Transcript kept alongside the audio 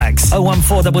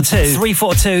01422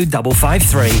 342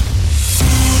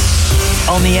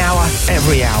 553. On the hour,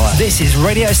 every hour. This is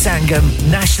Radio Sangam,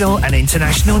 national and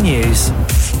international news.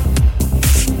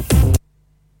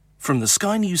 From the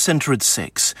Sky News Centre at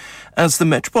 6. As the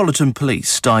Metropolitan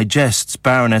Police digests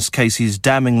Baroness Casey's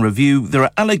damning review, there are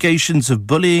allegations of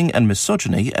bullying and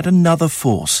misogyny at another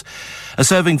force. A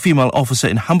serving female officer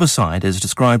in Humberside has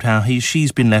described how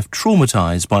she's been left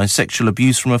traumatised by sexual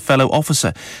abuse from a fellow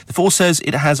officer. The force says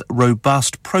it has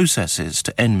robust processes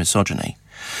to end misogyny.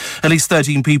 At least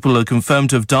 13 people are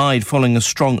confirmed to have died following a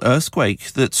strong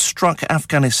earthquake that struck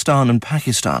Afghanistan and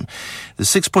Pakistan. The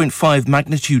 6.5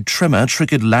 magnitude tremor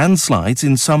triggered landslides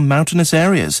in some mountainous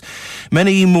areas.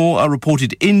 Many more are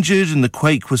reported injured, and the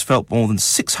quake was felt more than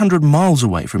 600 miles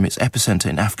away from its epicentre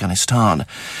in Afghanistan.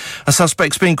 A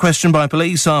suspect's being questioned by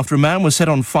police after a man was set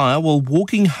on fire while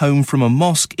walking home from a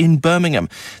mosque in Birmingham.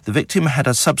 The victim had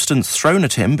a substance thrown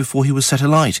at him before he was set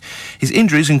alight. His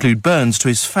injuries include burns to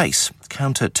his face.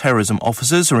 Counter-terrorism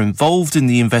officers are involved in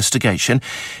the investigation.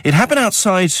 It happened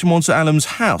outside Monsa Alam's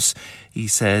house. He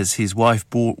says his wife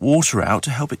brought water out to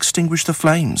help extinguish the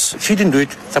flames. She didn't do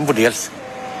it, somebody else.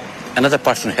 Another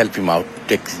person helped him out,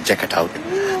 take his jacket out.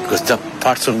 Because the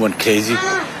person went crazy,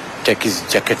 take his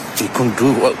jacket. He couldn't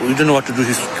do, we don't know what to do,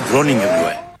 he's running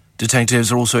everywhere. Detectives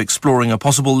are also exploring a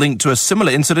possible link to a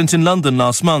similar incident in London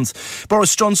last month.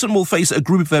 Boris Johnson will face a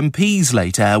group of MPs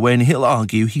later when he'll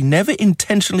argue he never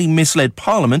intentionally misled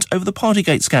Parliament over the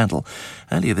Partygate scandal.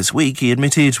 Earlier this week, he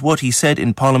admitted what he said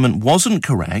in Parliament wasn't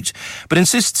correct, but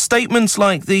insists statements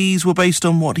like these were based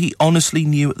on what he honestly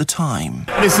knew at the time.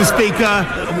 Mr. Speaker,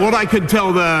 what I can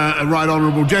tell the right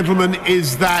honourable gentleman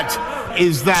is that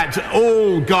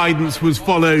all guidance was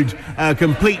followed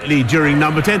completely during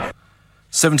Number 10.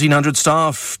 1,700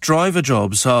 staff driver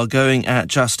jobs are going at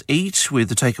Just Eat, with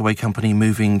the takeaway company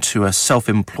moving to a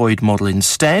self-employed model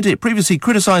instead. It previously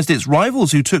criticised its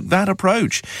rivals who took that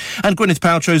approach. And Gwyneth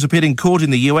Paltrow's appeared in court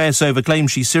in the US over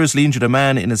claims she seriously injured a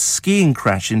man in a skiing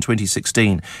crash in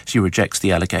 2016. She rejects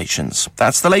the allegations.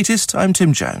 That's the latest. I'm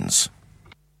Tim Jones.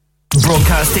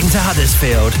 Broadcasting to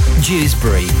Huddersfield,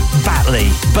 Dewsbury, Batley,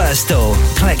 Birstall,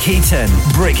 Cleckheaton,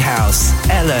 Brickhouse,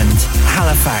 Elland,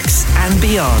 Halifax and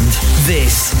beyond.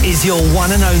 This is your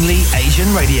one and only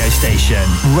Asian radio station.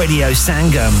 Radio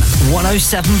Sangam,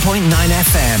 107.9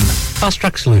 FM. Fast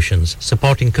Track Solutions,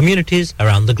 supporting communities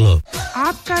around the globe.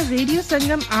 आपका radio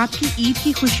Sangam आपकी ईद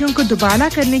की खुशियों को दुबारा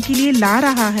करने के लिए ला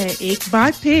रहा है एक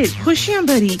बार फिर खुशियां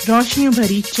भरी रोशनियों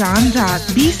भरी चांद रात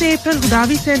 20 अप्रैल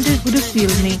गुदावी सेंटर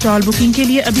हुडर्सफील्ड में टॉल बुकिंग के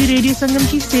लिए अभी रेडियो संगम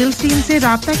की सेल्स टीम से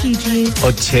राब्ता कीजिए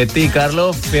और छेती कर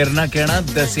लो फिर ना कहना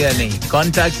दसिया नहीं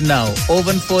कांटेक्ट नाउ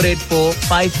 01484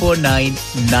 549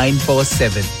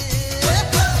 947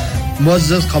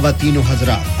 मुअज़्ज़ज़ ख़वातीन व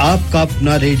हज़रात आपका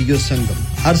अपना रेडियो संगम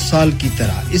हर साल की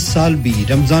तरह इस साल भी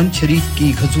रमजान शरीफ की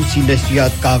ख़ुसूसी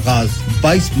नशरियात का आगाज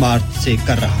 22 मार्च से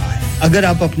कर रहा है अगर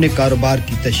आप अपने कारोबार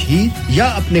की तशहीर या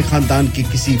अपने खानदान के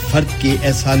किसी फर्द के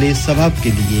एहसाले सवाब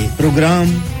के लिए प्रोग्राम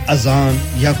अजान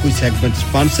या कोई सेगमेंट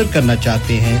स्पॉन्सर करना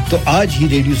चाहते हैं तो आज ही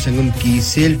रेडियो संगम की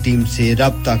सेल टीम से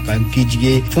राब्ता कायम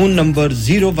कीजिए फोन नंबर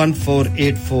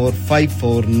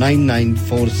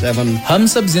 01484549947 हम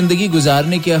सब जिंदगी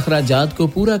गुजारने के अखराजात को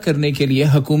पूरा करने के लिए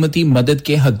हुकूमती मदद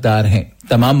के हकदार हैं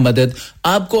तमाम मदद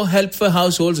आपको हेल्प फॉर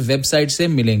हाउसहोल्ड्स वेबसाइट से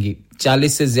मिलेंगी 40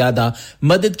 से ज्यादा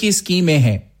मदद की स्कीमें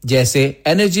हैं जैसे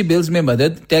एनर्जी बिल्स में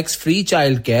मदद tax free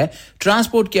child care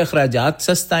transport के अखराजात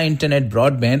सस्ता इंटरनेट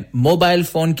ब्रॉडबैंड मोबाइल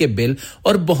फोन के बिल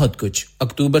और बहुत कुछ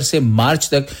अक्टूबर से मार्च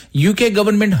तक यूके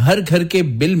गवर्नमेंट हर घर के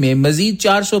बिल में मजीद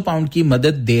 400 पाउंड की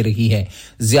मदद दे रही है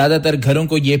ज्यादातर घरों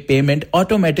को ये पेमेंट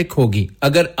ऑटोमेटिक होगी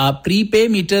अगर आप प्रीपे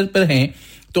मीटर पर हैं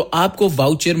तो आपको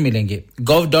वाउचर मिलेंगे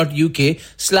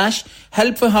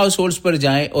gov.uk/help for households पर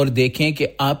जाएं और देखें कि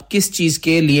आप किस चीज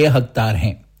के लिए हकदार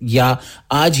हैं या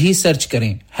आज ही सर्च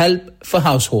करें हेल्प फॉर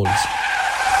हाउसहोल्ड्स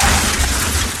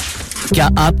क्या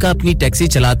आपका अपनी टैक्सी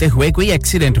चलाते हुए कोई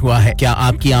एक्सीडेंट हुआ है क्या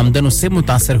आपकी आमदन उससे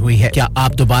मुतासर हुई है क्या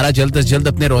आप दोबारा जल्द से जल्द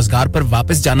अपने रोजगार पर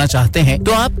वापस जाना चाहते हैं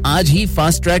तो आप आज ही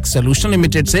फास्ट ट्रैक सॉल्यूशन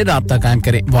लिमिटेड से राब्ता कायम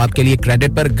करें वो आपके लिए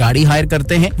क्रेडिट पर गाड़ी हायर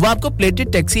करते हैं वो आपको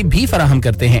प्लेटेड टैक्सी भी फराहम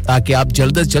करते हैं ताकि आप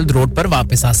जल्द से जल्द रोड पर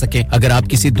वापस आ सकें अगर आप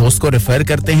किसी दोस्त को रेफर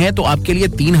करते हैं तो आपके लिए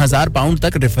 3000 पाउंड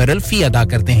तक रेफरल फी अदा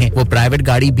करते हैं वो प्राइवेट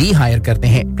गाड़ी भी हायर करते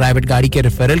हैं प्राइवेट गाड़ी के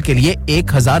रेफरल के लिए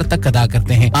 1000 तक अदा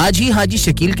करते हैं आज ही हाजी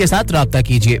शकील के साथ राब्ता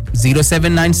कीजिए 0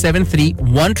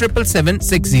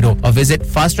 07973 or visit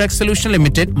Fast Track Solution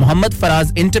Limited, Muhammad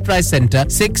Faraz Enterprise Center,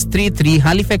 633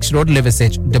 Halifax Road,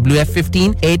 Liversedge,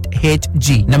 WF15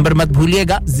 8HG. Number mat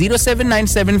bhuliega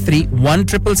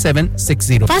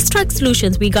 07973 Fast Track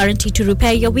Solutions, we guarantee to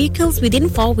repair your vehicles within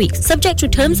 4 weeks, subject to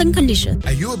terms and conditions.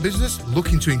 Are you a business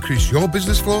looking to increase your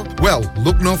business flow? Well,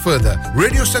 look no further.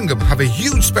 Radio Sangam have a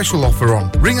huge special offer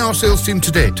on. Ring our sales team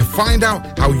today to find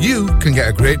out how you can get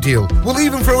a great deal. We'll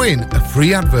even throw in a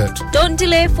free advert. Don't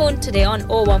delay, phone today on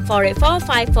 01484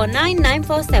 549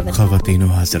 947. ख़वातीनो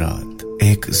हज़रात,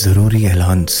 एक ज़रूरी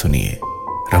ऐलान सुनिए।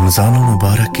 रमज़ान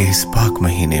मुबारक के इस पाक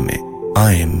महीने में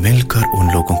आए मिलकर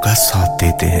उन लोगों का साथ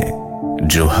देते हैं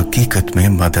जो हकीकत में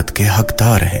मदद के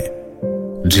हकदार हैं।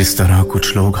 जिस तरह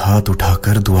कुछ लोग हाथ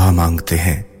उठाकर दुआ मांगते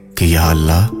हैं कि या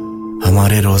अल्लाह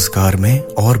हमारे रोजगार में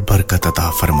और बरकत अता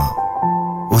फरमा,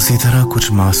 उसी तरह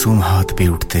कुछ मासूम हाथ भी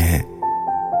उठते हैं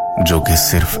जो कि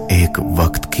सिर्फ एक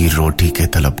वक्त की रोटी के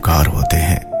तलबगार होते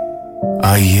हैं।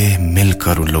 आइए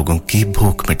मिलकर उन लोगों की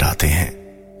भूख मिटाते हैं।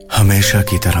 हमेशा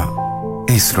की तरह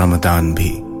इस रमजान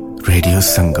भी रेडियो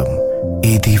संगम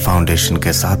ईदी फाउंडेशन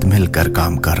के साथ मिलकर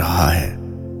काम कर रहा है।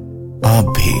 आप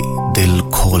भी दिल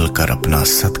खोलकर अपना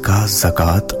सदका,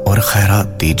 ज़कात और खैरात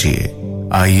दीजिए।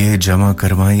 आइए जमा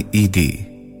करवाएं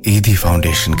ईदी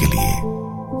फाउंडेशन के लिए।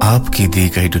 आपकी दी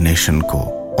गई डोनेशन को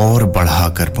और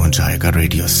बढ़ाकर पहुंचाएगा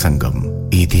रेडियो संगम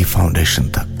ईदी फाउंडेशन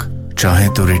तक। चाहे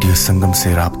तो रेडियो संगम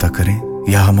से राब्ता करें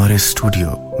या हमारे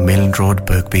स्टूडियो मिलन रोड,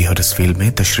 बर्कबी, हडर्सफील्ड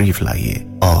में तशरीफ लाइए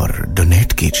और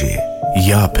डोनेट कीजिए,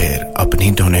 या फिर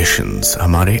अपनी डोनेशंस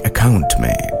हमारे अकाउंट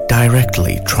में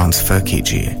डायरेक्टली ट्रांसफर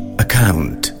कीजिए।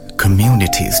 Account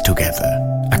Communities Together.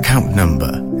 Account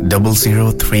number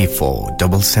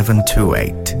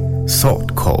 00347728. Sort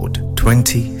code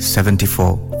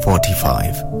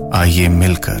 207445. आइए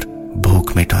मिलकर भूख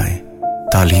मिटाएं,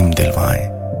 तालीम दिलवाएं,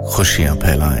 खुशियां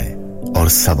फैलाएं और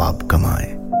सवाब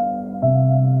कमाएं।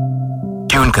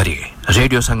 ट्यून करिए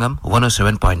रेडियो संगम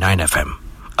 107.9 FM।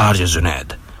 RJ Junaid,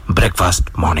 breakfast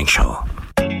morning show.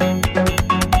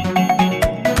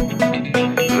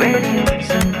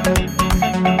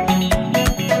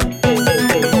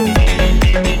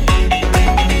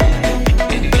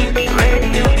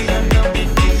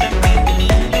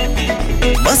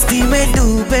 मस्ती में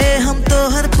डूबे हम तो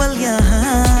हर पल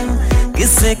यहाँ,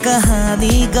 किस्से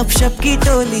कहानी गपशप की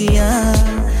टोलियाँ,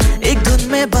 एक धुन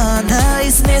में बांधा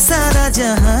इसने सारा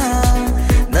जहां।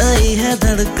 नई है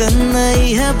धड़कन, नई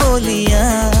है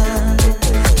बोलियां,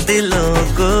 दिलों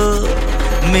को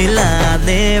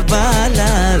मिलाने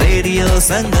वाला रेडियो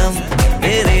संगम,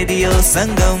 ये रेडियो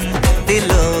संगम,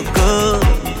 दिलों को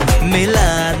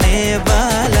मिलाने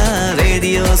वाला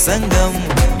रेडियो संगम,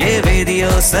 ये रेडियो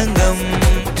संगम।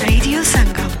 रेडियो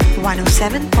संगम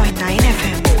 107.9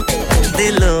 FM,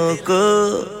 दिलों को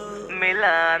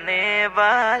मिलाने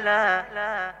वाला।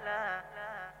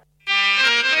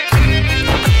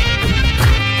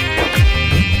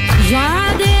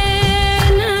 यादे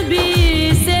नबी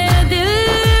से दिल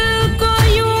को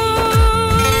यूं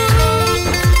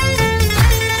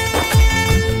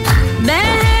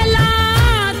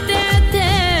बहलाते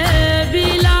थे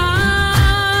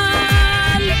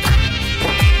बिलाल,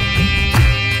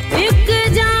 एक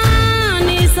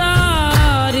जानी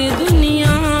सारी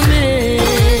दुनिया में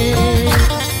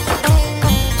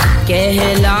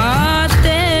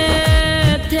कहलाते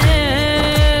थे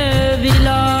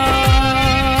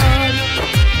बिलाल।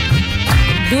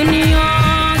 दुनिया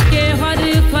के हर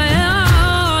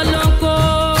ख्यालों को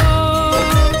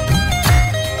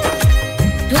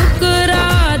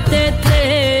ठुकराते थे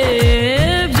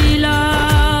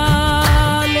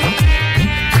बिलाल।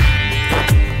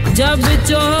 जब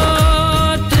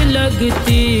चोट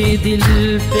लगती दिल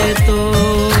पे तो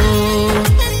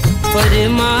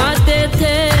फरमाते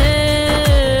थे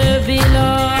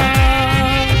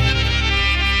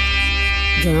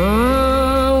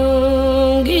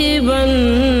जाऊंगी बन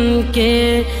के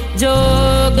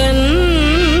जोगन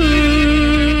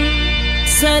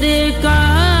सरकार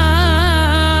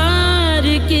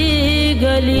की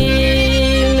गली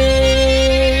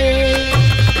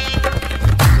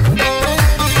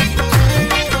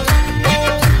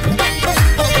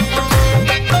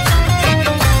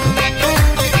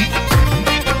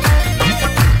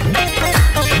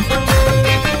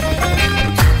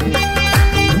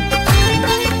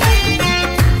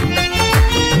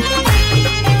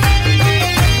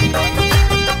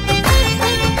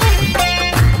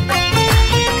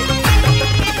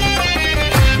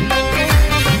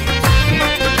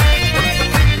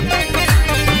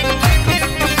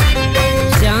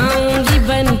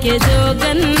के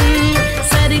जोगन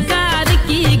सरकार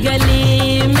की गली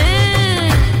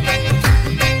में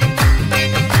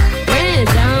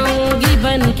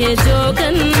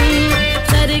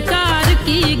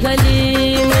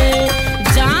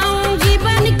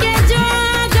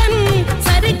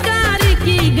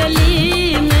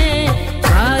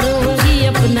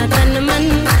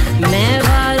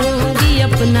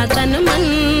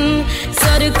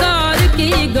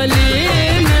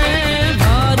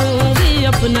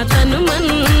अपना तन मन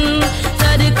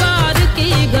सरकार की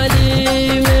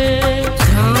गली में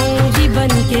जाऊंगी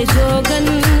बन के जोगन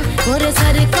मोरे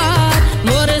सरकार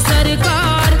मोरे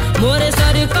सरकार मोरे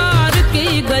सरकार की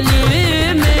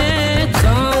गली में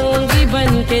जाऊंगी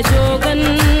बन के जोगन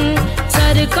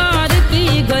सरकार की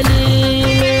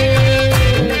गली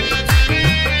में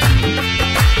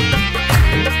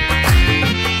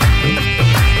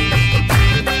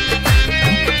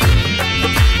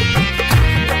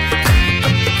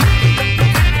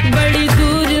बड़ी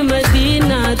दूर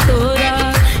मदीना तोरा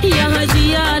यहाँ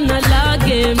जिया न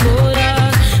लागे मोरा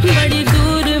बड़ी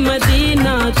दूर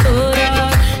मदीना तोरा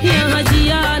यहाँ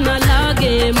जिया न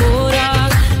लागे मोरा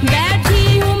बैठी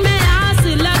हूँ मैं आस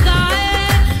लगाए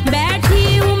बैठी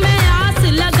हूँ मैं आस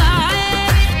लगाए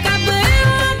कब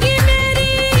होगी मेरी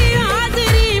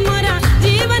हाज़री मोरा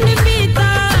जीवन बीता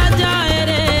जाए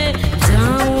रे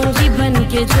जाऊंगी बन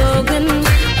के जोगन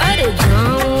अरे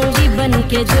जाऊंगी बन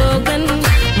के जोगन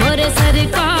मोरे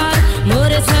सरकार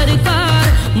मोरे सरकार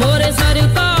मोरे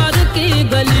सरकार की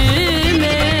गली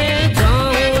में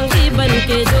जाऊंगी बन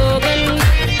के जोगन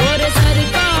मोरे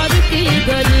सरकार की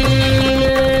गली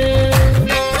में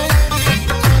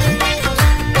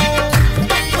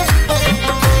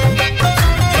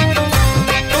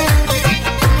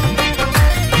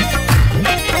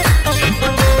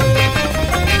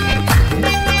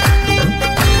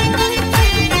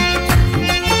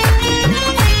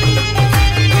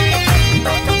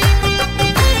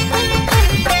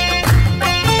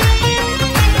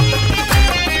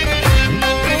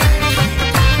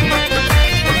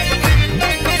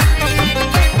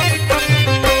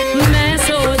मैं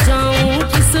सो जाऊं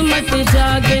किस्मत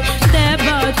जागे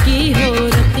तैबा की हो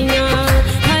रतियां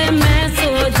है मैं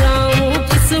सो जाऊं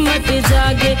किस्मत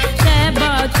जागे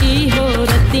तैबा की हो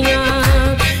रतियां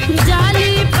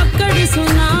जाली पकड़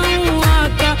सुनाऊं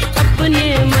आका अपने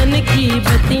मन की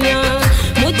बतियां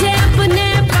मुझे अपने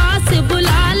पास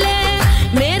बुला ले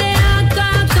मेरे आका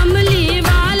कमली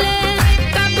वाले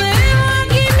कब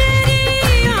होगी मेरी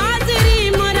हाज़री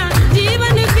मोरा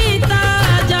जीवन बीता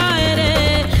जाए रे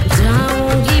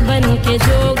जाऊंगी बन के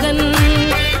जोगन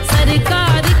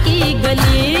सरकार की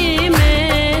गली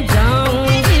में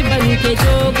जाऊंगी बन के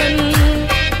जोगन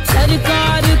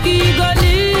सरकार की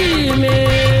गली में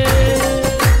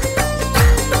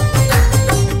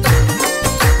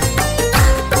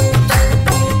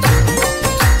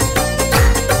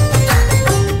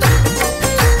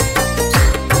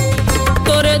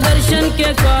तोरे दर्शन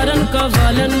के कारण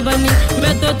कवालन बनी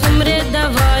मैं तो तुमरे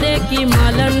दवारे की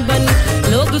मालन बनी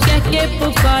लोग कह के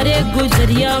पुकारे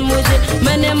गुजरिया मुझे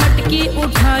मैंने मटकी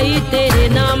उठाई तेरे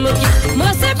नाम की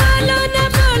मुझसे बोलो न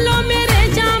बोलो मेरे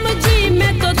जाम जी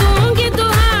मैं तो दूंगी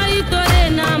दुहाई तेरे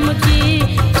नाम की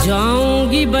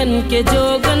जाऊंगी बन के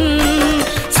जोगन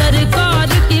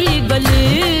सरकार की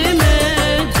गली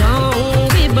में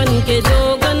जाऊंगी बन के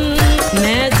जोगन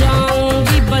मैं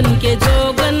जाऊंगी बन के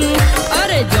जोगन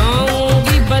अरे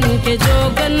जाऊंगी बन के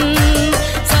जोगन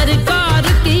सरकार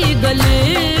की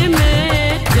गली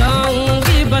में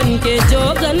जाऊंगी बन के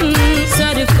जोगन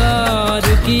सरकार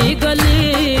की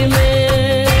गली में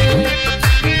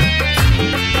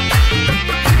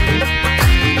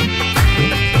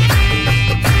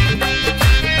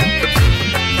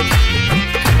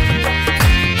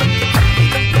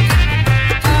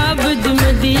आबद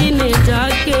मदीने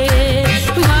जाके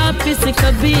वापस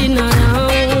कभी ना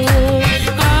आऊं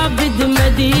आबद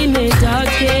मदीने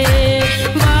जाके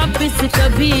वापस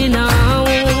कभी ना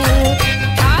आऊं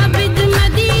आबद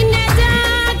मदीने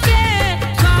जाके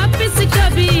वापस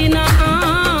कभी ना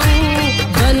आऊं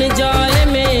बन जाए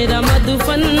मेरा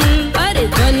मधुफन अरे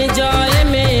बन जाए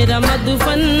मेरा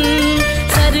मधुफन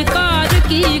सरकार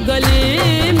की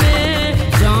गली में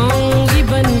जाऊंगी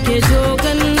बन के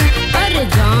जोगन अरे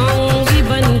जाऊंगी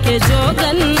बन के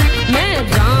जोगन मैं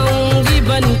जाऊंगी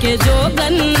बन के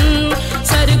जोगन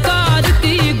सरकार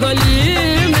की गली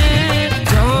में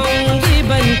जाऊंगी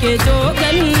बन के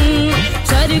जोगन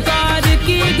सरकार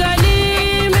की गली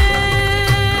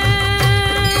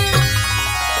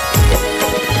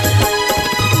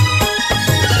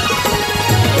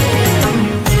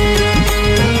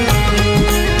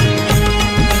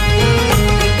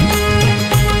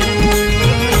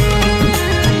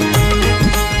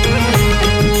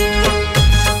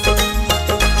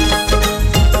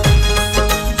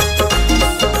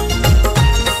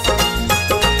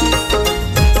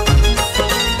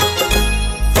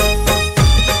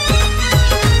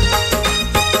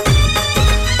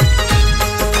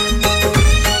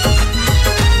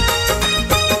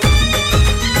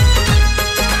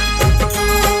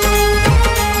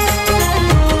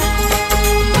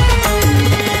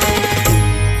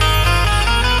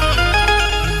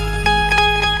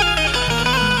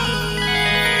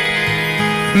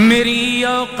मेरी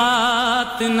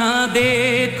औकात ना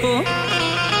देखो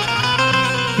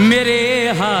मेरे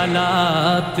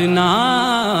हालात ना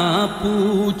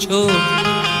पूछो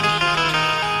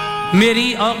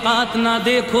मेरी औकात ना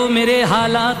देखो मेरे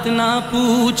हालात ना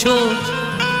पूछो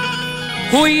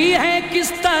हुई है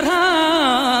किस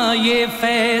तरह ये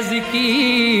फैज़ की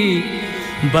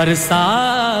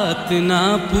बरसात ना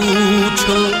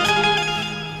पूछो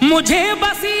मुझे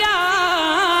बस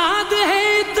याद है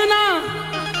इतना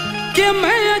कि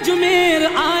मैं अजमेर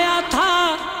आया था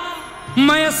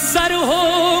मैसर हो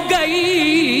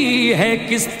गई है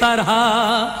किस तरह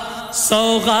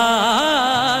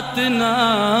सौगात ना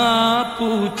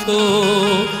पूछो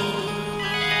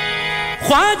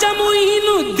ख्वाजा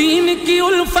मुईनुद्दीन की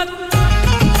उल्फत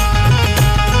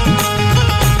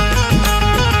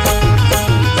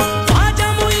ख्वाजा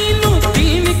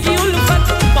मुईनुद्दीन की उल्फत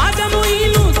ख्वाजा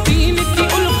मुईनुद्दीन की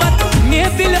उल्फत में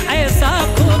दिल ऐसा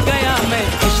खो गया मैं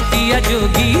चिश्तिया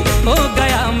जोगी हो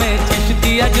गया मैं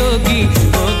चिश्तिया जोगी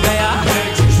हो गया मैं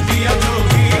चिश्तिया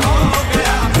जोगी हो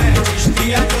गया मैं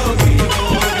चिश्तिया जोगी हो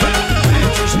गया मैं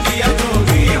चिश्तिया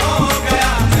जोगी हो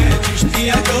गया मैं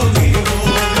चिश्तिया जोगी हो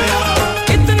गया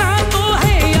इतना तो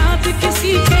है याद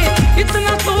किसी के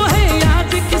इतना तो है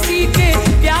याद किसी के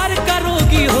प्यार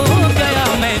करोगी हो गया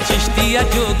मैं चिश्तिया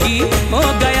जोगी हो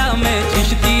गया मैं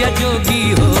चिश्तिया जोगी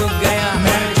हो गया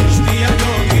मैं चिश्तिया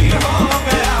जोगी हो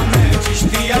गया मैं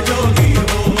चिश्तिया जोगी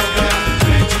हो गया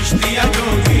मैं चिश्तिया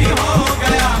जोगी हो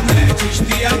गया मैं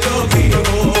चिश्तिया जोगी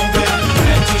हो गया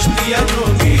मैं चिश्तिया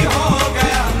जोगी हो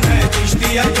गया मैं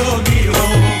चिश्तिया जोगी हो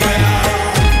गया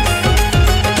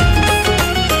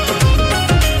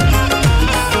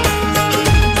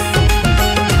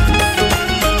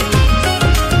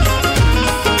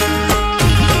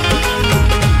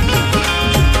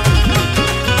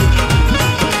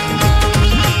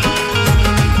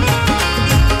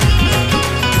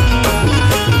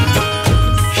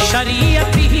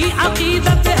शरीयत ही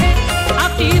अकीदत है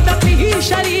अकीदत ही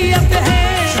शरीयत है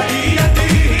शरीयत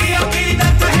ही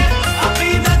अकीदत है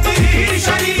अकीदत ही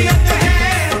शरीयत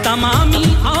है तमामी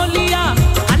औलिया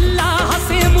अल्लाह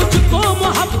से मुझको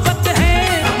मोहब्बत है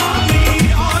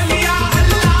तमामी औलिया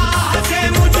अल्लाह से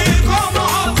मुझको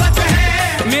मोहब्बत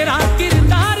है मेरा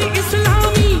किरदार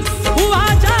इस्लामी हुआ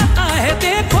जाता है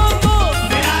देखो तो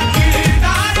मेरा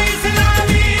किरदार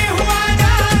इस्लामी हुआ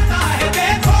जाता है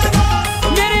देखो तो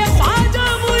मेरे ख्वाजा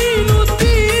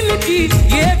मुईनुद्दीन की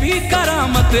ये भी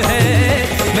करामत है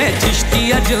मैं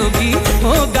चिश्तिया जोगी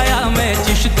हो गया मैं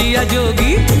चिश्तिया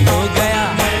जोगी हो गया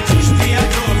मैं चिश्तिया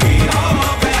जोगी हो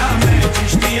गया मैं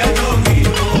चिश्तिया जोगी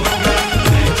हो गया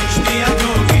मैं चिश्तिया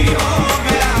जोगी हो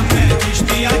गया मैं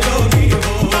चिश्तिया जोगी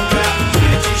हो गया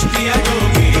मैं चिश्तिया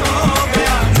जोगी हो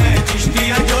गया मैं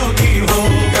चिश्तिया जोगी हो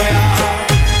गया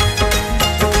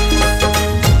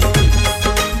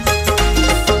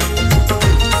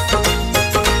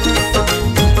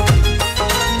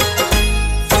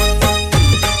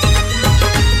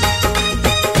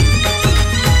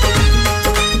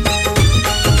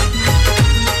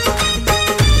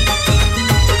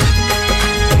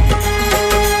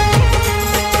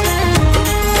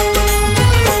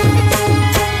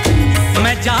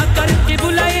मैं जाकर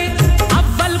किबलाए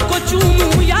अव्वल को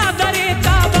चूमूं या दरे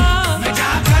काबा मैं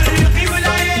जाकर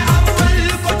किबलाए अव्वल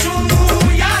को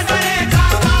चूमूं या दरे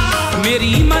काबा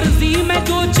मेरी मर्जी मैं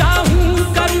जो चाहूं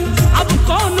करूं अब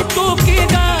कौन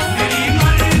टोकेगा मेरी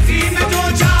मर्जी मैं जो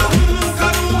चाहूं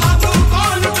करूं अब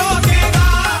कौन टोकेगा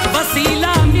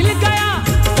वसीला मिल गया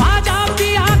ख्वाजा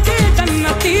पिया के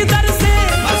जन्नती दर से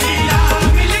वसीला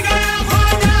मिल गया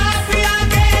ख्वाजा पिया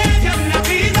के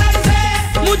जन्नती दर से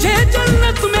मुझे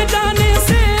जन्नत में जाने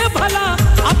से भला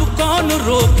अब कौन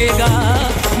रोकेगा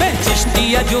मैं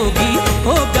चिश्तिया जोगी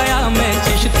हो गया मैं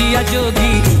चिश्तिया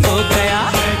जोगी हो गया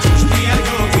मैं चिश्तिया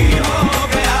जोगी हो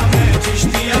गया मैं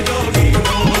चिश्तिया जोगी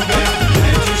हो गया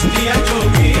मैं चिश्तिया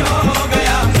जोगी हो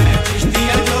गया मैं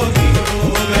चिश्तिया जोगी हो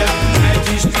गया मैं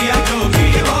चिश्तिया जोगी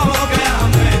हो गया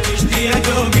मैं चिश्तिया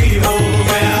जोगी हो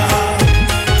गया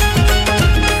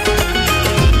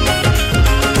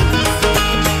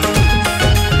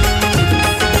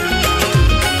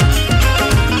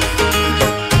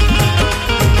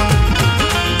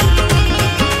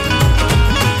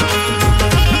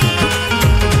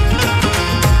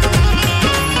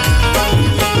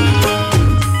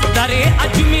दरे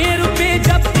अजमेर पे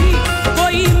जब भी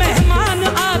कोई मेहमान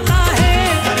आता है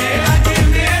दरे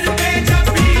अजमेर पे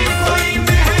जब भी कोई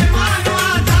मेहमान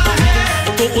आता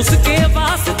है तो उसके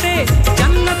वास्ते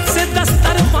जन्नत से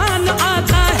दस्तरखान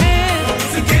आता है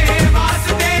उसके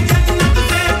वास्ते जन्नत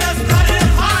से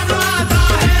दस्तरखान आता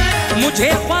है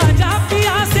मुझे ख्वाजा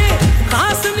पिया से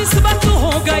खास निस्बत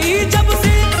हो गई जब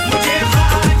से मुझे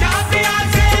ख्वाजा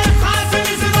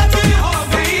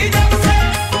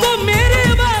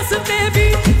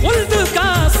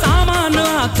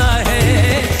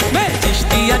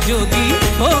जोगी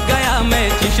हो गया मैं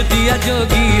चिश्तिया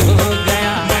जोगी हो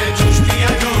गया मैं चिश्तिया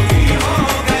जोगी हो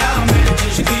गया मैं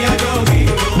चिश्तिया जोगी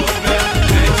हो गया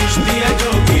मैं चिश्तिया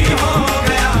जोगी हो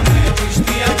गया मैं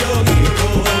चिश्तिया जोगी हो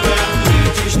गया मैं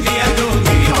चिश्तिया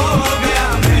जोगी हो गया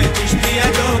मैं चिश्तिया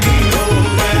जोगी हो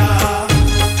गया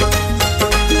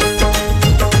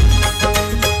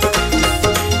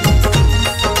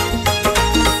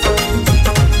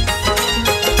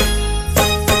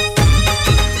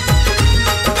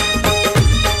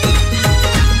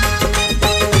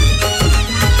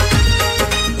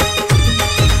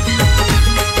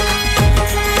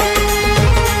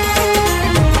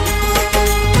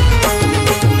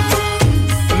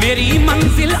मेरी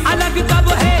मंजिल अलग कब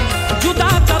है जुदा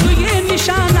कब ये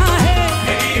निशाना है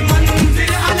मेरी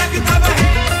मंजिल अलग कब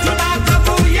है जुदा कब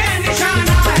ये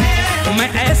निशाना है मैं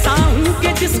ऐसा हूँ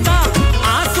कि जिसका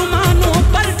आसमानों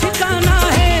पर ठिकाना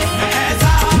है मैं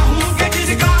ऐसा हूँ कि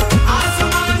जिसका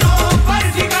आसमानों पर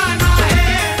ठिकाना है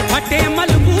फटे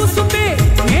मलबूस पे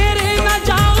मेरे न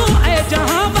जाओ ऐ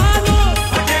जहां वालों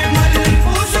फटे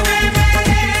मलबूस पे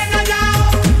मेरे न जाओ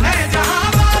ऐ जहां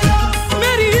वालों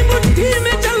मेरी मुट्ठी में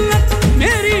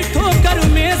मेरी ठोकर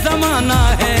में ज़माना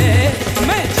है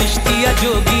मैं चिश्तिया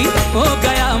जोगी हो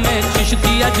गया मैं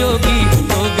चिश्तिया जोगी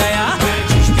हो गया मैं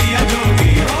चिश्तिया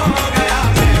जोगी हो गया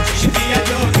मैं चिश्तिया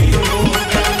जोगी हो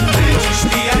गया मैं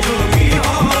चिश्तिया जोगी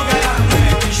हो गया मैं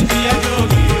चिश्तिया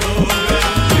जोगी हो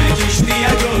गया मैं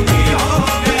चिश्तिया जोगी हो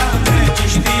गया मैं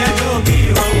चिश्तिया जोगी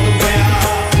हो गया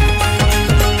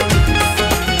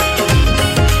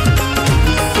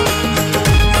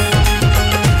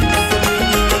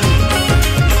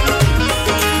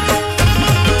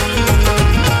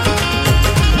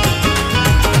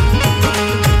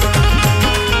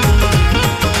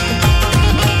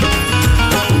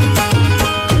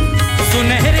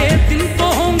सुनहरे दिन तो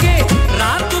होंगे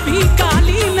रात भी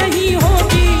काली नहीं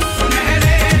होगी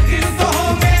सुनहरे दिन तो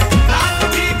होंगे रात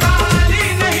भी काली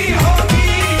नहीं होगी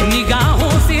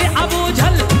निगाहों से अब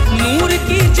ओझल नूर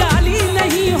की जाली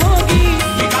नहीं होगी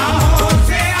निगाहों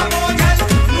से अब ओझल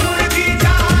नूर की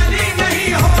जाली नहीं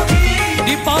होगी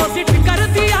डिपॉजिट कर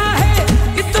दिया है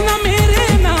इतना मेरे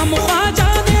नाम ख्वाजा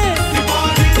ने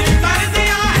डिपॉजिट कर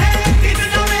दिया है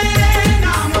इतना मेरे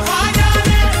नाम ख्वाजा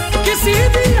ने किसी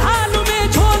भी हाल में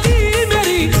झोली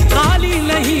मेरी खाली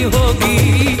नहीं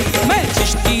होगी मैं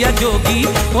चिश्तिया जोगी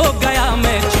हो गया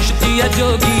मैं चिश्तिया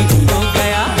जोगी हो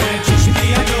गया मैं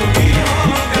चिश्तिया जोगी हो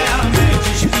गया मैं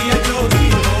चिश्तिया जोगी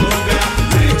हो गया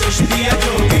मैं चिश्तिया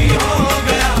जोगी हो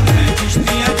गया मैं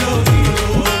चिश्तिया जोगी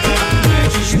हो गया मैं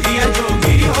चिश्तिया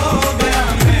जोगी हो गया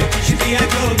मैं चिश्तिया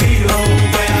जोगी हो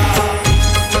गया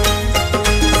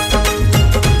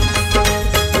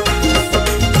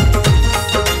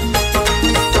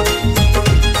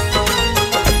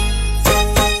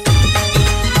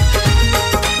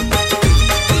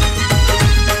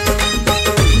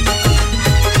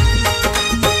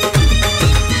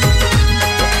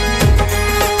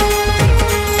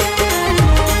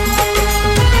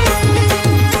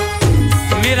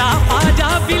मेरा ख्वाजा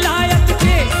विलायत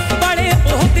के बड़े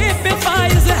ओहदे पे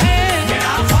फाइज है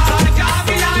मेरा ख्वाजा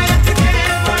विलायत के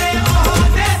बड़े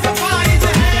ओहदे पे फाइज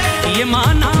है ये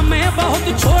माना मैं बहुत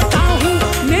छोटा हूँ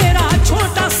मेरा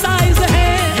छोटा साइज है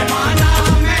ये माना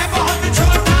मैं बहुत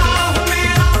छोटा हूँ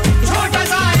मेरा छोटा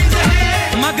साइज है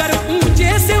मगर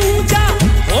ऊंचे से ऊंचा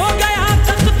हो गया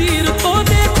तकदीर को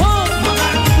देखो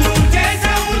मगर ऊंचे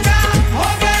से ऊंचा हो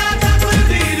गया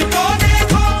तकदीर को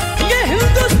देखो ये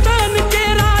हिंदुस्तान के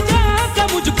राजा का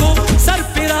मुझको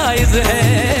सरप्राइज है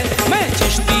मैं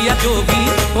चिश्तिया जोगी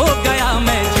हो गया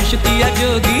मैं चिश्तिया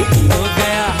जोगी हो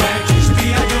गया मैं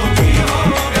चिश्तिया जोगी हो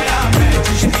गया मैं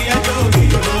चिश्तिया जोगी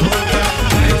हो गया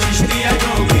मैं चिश्तिया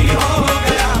जोगी हो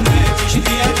गया मैं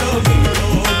चिश्तिया जोगी हो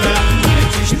गया मैं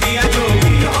चिश्तिया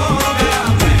जोगी हो गया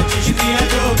मैं चिश्तिया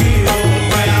जोगी हो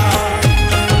गया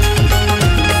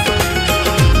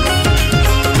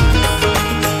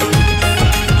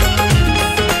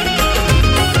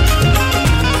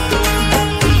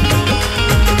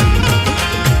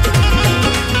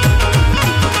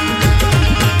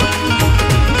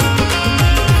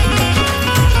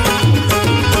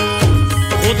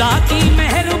खुदा की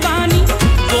मेहरबानी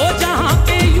तो जहां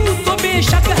पे यूं तो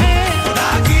बेशक है खुदा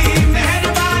की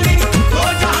मेहरबानी तो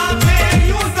जहां पे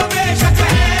यूं तो बेशक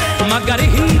है मगर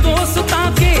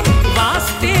हिंदुस्तान के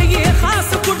वास्ते ये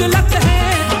खास गुड लक है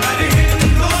मगर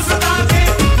हिंदुस्तान के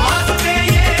वास्ते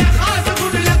ये खास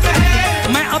गुड लक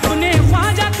है मैं अपने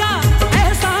ख्वाजा का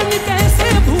एहसान कैसे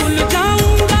भूल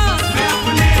जाऊंगा मैं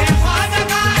अपने ख्वाजा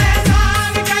का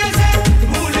एहसान कैसे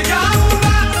भूल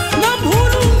जाऊंगा न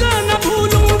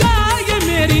भूलूंगा ये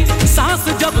मेरी सांस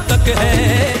जब तक है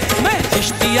मैं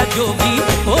चिश्तिया जोगी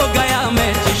हो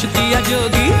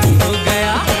जोगी हो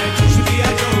गया मैं चिश्तिया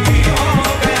जोगी हो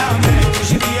गया मैं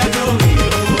चिश्तिया जोगी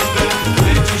हो गया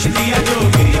मैं चिश्तिया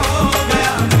जोगी हो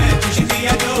गया मैं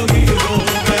चिश्तिया जोगी हो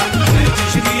गया मैं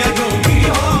चिश्तिया जोगी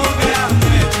हो गया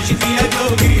मैं चिश्तिया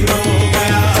जोगी हो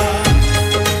गया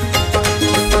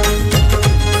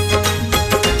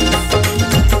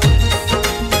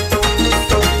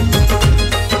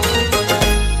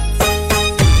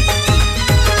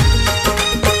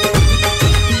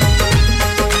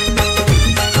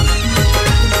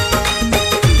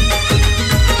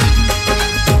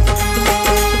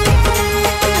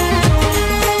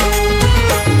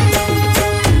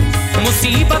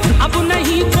मुसीबत अब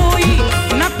नहीं कोई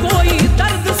न कोई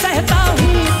दर्द सहता हूँ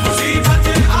मुसीबत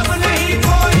अब नहीं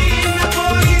कोई न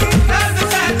कोई दर्द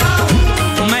सहता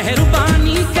हूँ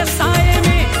मेहरबानी के साए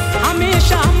में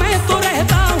हमेशा मैं तो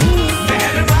रहता हूँ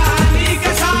मेहरबानी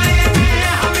के साए में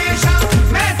हमेशा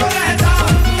मैं तो रहता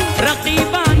हूँ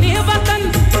रकीबाने वतन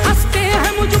हंसते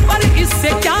हैं मुझ पर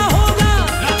इससे क्या होगा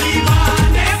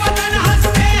रकीबाने वतन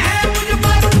हंसते हैं मुझ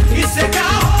पर इससे क्या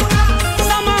होगा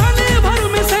ज़माने भर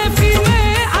में सैफी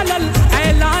में अलल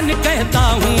ऐलान कहता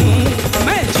हूँ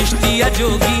मैं चिश्तिया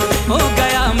जोगी हो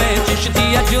गया मैं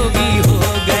चिश्तिया जोगी हो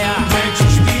गया मैं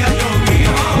चिश्तिया जोगी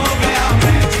हो गया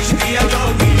मैं चिश्तिया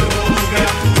जोगी हो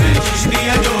गया मैं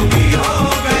चिश्तिया जोगी हो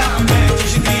गया मैं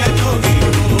चिश्तिया जोगी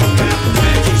हो गया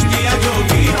मैं चिश्तिया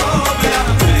जोगी हो गया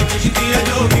मैं चिश्तिया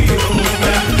जोगी हो गया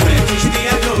मैं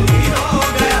चिश्तिया जोगी हो गया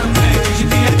मैं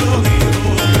चिश्तिया जोगी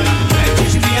हो गया मैं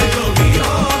चिश्तिया जोगी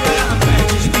हो गया मैं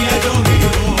चिश्तिया जोगी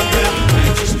हो गया मैं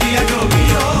चिश्तिया जोगी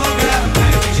हो गया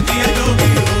मैं चिश्तिया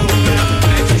जोगी हो गया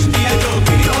मैं चिश्तिया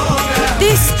जोगी हो गया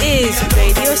This is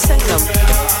Radio Sangam.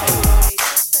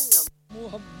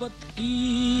 मोहब्बत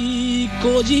की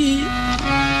कोई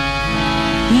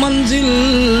मंजिल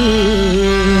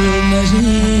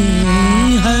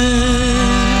नहीं है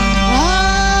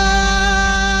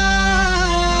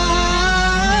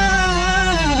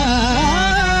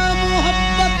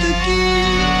मोहब्बत की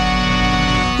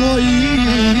कोई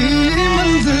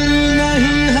मंजिल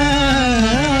नहीं है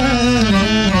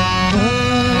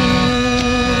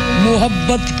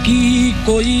मोहब्बत की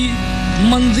कोई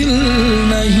मंजिल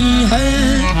नहीं है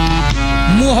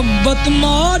मोहब्बत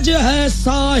मौज है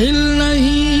साहिल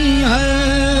नहीं है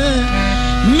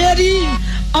मेरी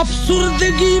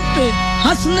अफसुर्दगी पे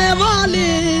हंसने वाले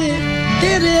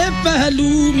तेरे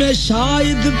पहलू में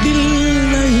शायद दिल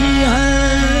नहीं है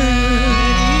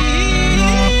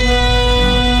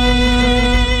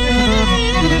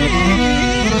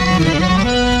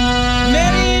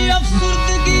मेरी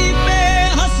अफसुर्दगी पे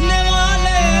हंसने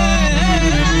वाले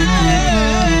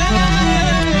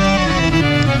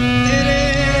तेरे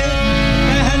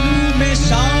पहलू में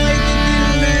शायद दिल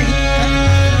नहीं है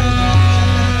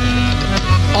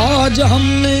आज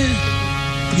हमने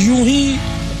यूं ही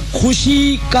खुशी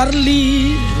कर ली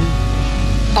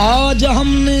आज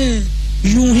हमने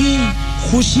यूं ही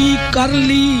खुशी कर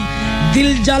ली दिल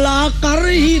जला कर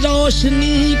ही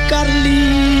रोशनी कर ली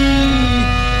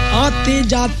आते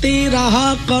जाते रहा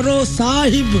करो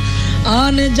साहिब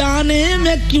आने जाने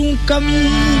में क्यों कमी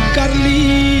कर ली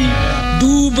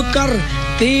डूब कर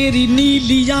तेरी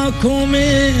नीली आंखों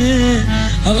में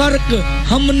गर्क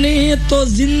हमने तो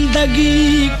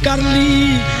जिंदगी कर ली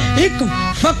एक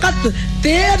फकत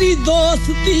तेरी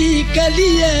दोस्ती के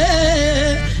लिए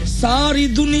सारी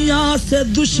दुनिया से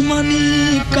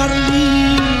दुश्मनी कर ली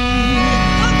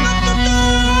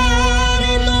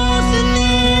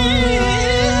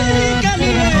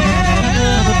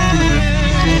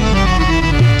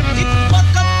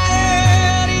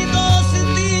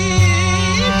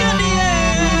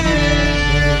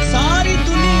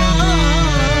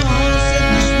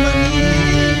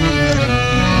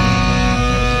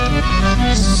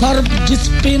सर जिस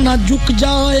पे न झुक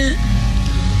जाए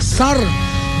सर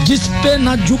जिस पे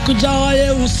न झुक जाए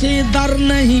उसे दर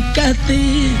नहीं कहते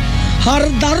हर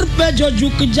दर पे जो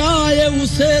झुक जाए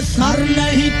उसे सर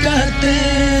नहीं कहते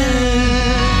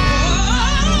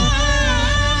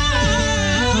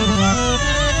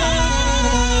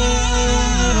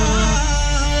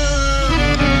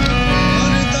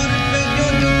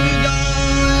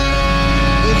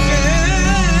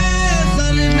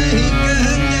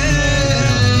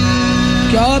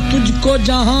क्या तुझको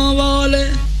जहां वाले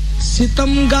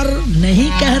सितमगर नहीं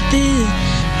कहते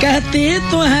कहते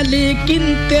तो है लेकिन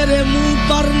तेरे मुंह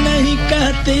पर नहीं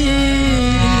कहते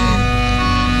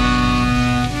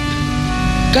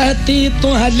कहते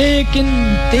तो है लेकिन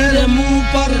तेरे मुंह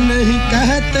पर नहीं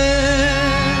कहते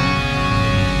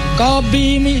काबे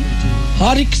में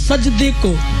हर एक सजदे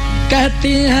को कहते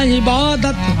हैं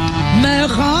इबादत मैं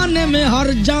खाने में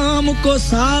हर जाम को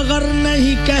सागर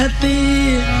नहीं कहते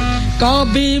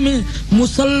काबे में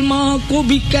मुसलमान को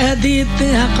भी कह देते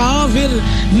हैं काफिर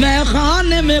मैं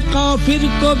खाने में काफिर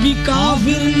को भी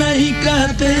काफिर नहीं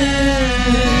कहते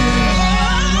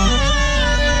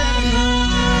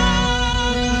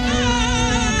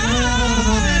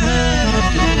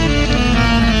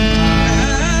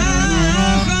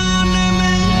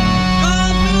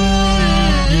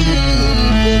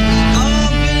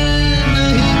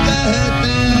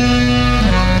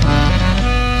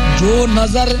जो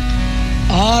नजर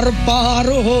आर पार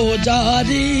हो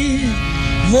जाए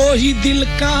वो ही दिल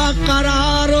का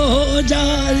करार हो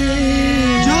जाए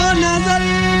जो नजर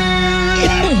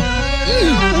आर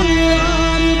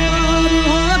पार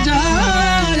हो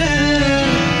जाए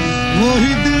वो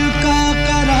ही दिल का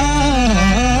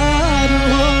करार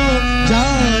हो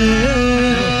जाए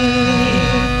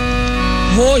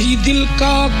वो ही दिल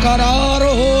का करार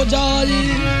हो जाए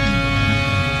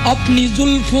अपनी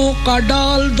जुल्फों का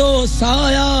डाल दो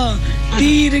साया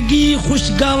तीरगी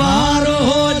खुशगवार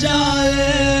हो जाए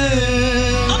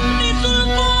अपनी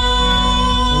जुल्फों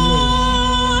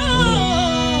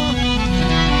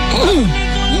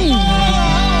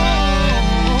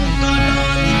का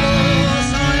डाल दो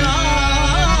साया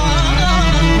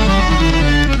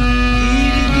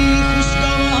तीरगी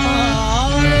खुशगवार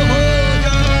हो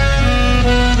जाए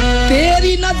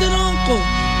तेरी नजरों को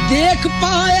देख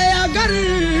पाए अगर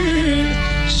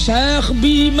शेख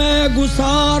भी मैं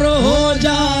गुसार हो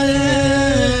जाए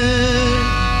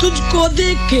तुझको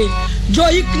देखे जो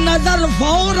एक नजर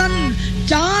फौरन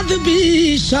चांद भी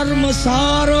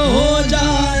शर्मसार हो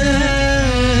जाए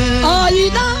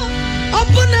आईना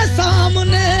अपने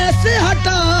सामने से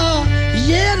हटा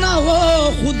ये ना हो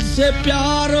खुद से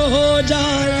प्यार हो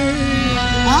जाए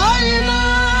आईना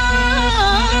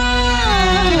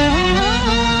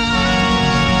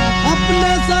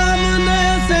अपने सामने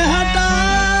से हटा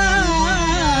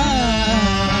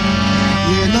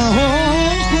ये ना हो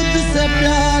खुद से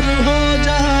प्यार हो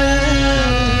जाए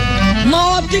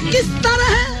मौत किस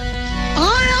तरह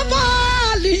आया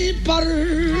बाली पर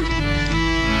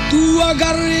तू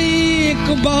अगर एक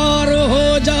बार हो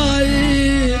जाए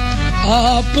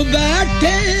आप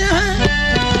बैठे हैं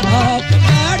आप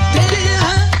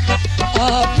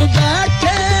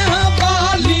बैठे हैं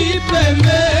बाली पे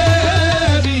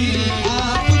मेरी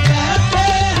आप बैठे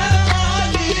हैं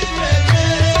बाली पे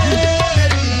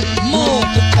मेरी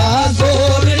मौत का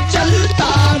जोर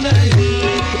चलता नहीं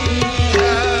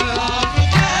आप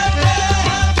बैठे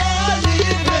हैं बाली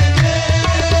पे मेरी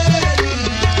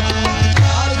मौत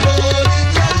का जोर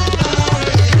चलता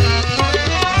नहीं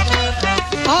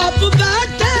आप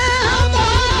बैठे हैं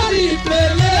बाली पे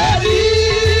मेरी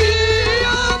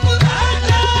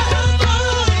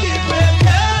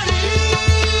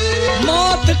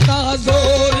का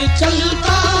जोर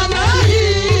चलता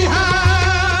नहीं है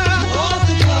मौत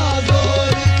का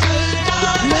जोर चलता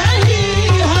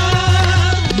नहीं है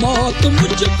मौत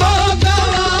मुझको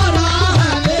गवारा है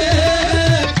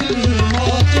लेकिन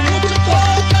मौत मुझको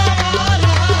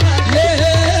गवारा है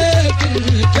लेकिन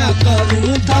क्या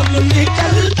करूं दम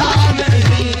निकलता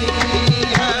नहीं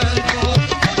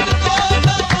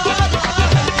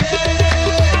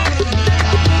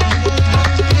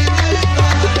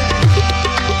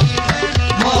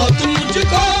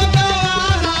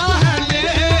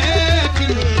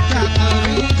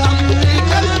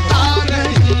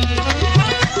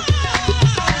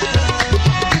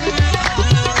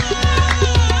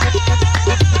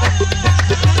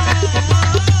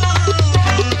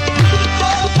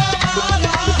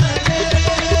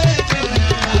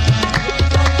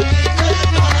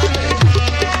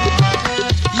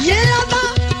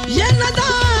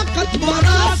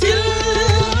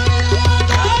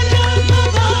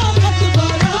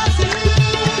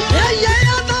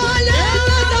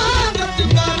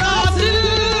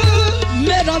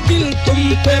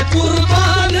पे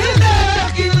कुर्बान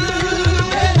लेकिन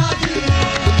मेरा दिल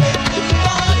पे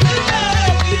कुर्बान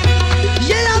लेकिन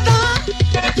ये अदा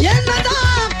ये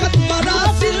नदाकत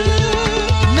मरासिल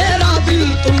मेरा दिल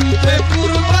तुम पे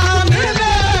कुर्बान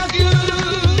लेकिन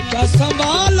क्या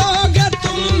संभालोगे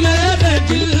तुम मेरे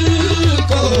दिल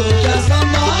को क्या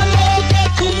संभालोगे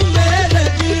तुम मेरे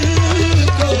दिल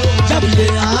को जब ये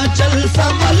आंचल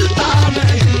संभलता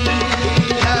नहीं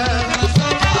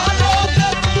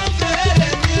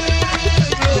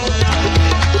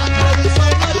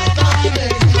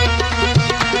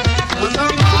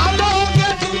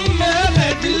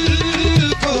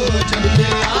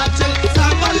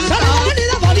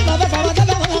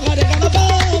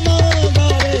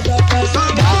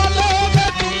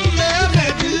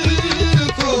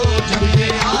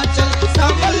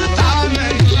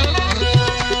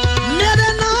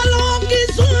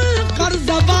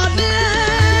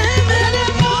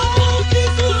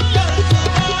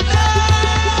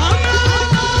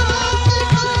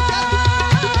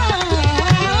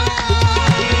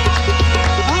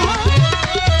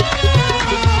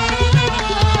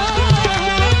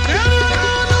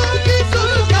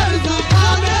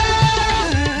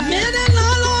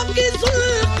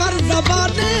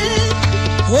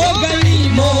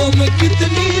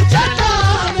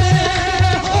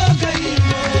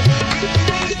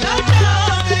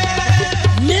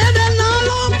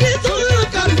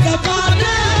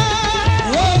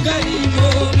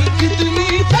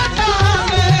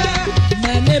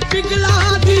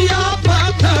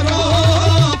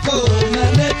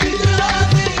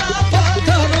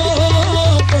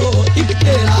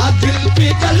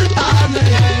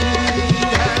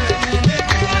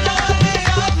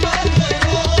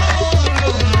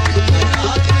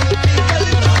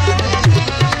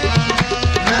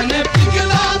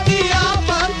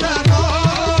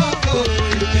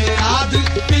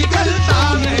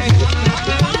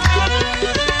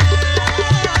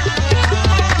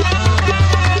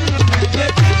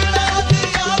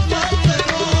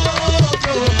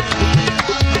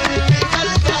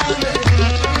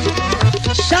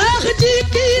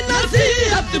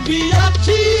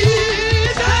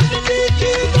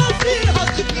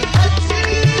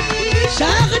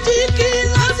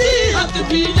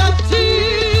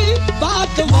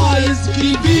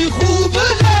की भी खूब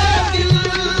लेकिन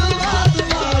बात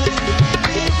वाइज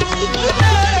की खूब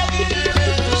लेकिन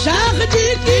शेख जी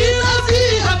की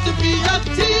नसीहत भी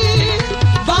अच्छी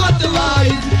बात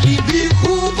वाइज की भी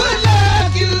खूब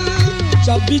लेकिन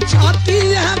जब बिछाती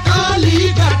है काली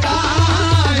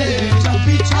घटाए जब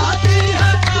बिछाती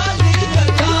है काली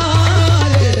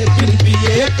घटाए फिर भी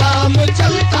ये काम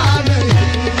चलता नहीं है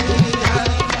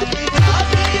जब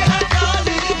बिछाती है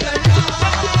काली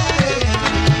घटाए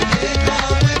ये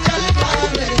काम चलता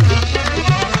नहीं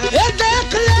ये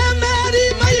देख ले मेरी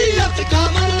मैयत का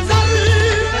मंजर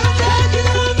देख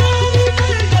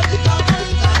ले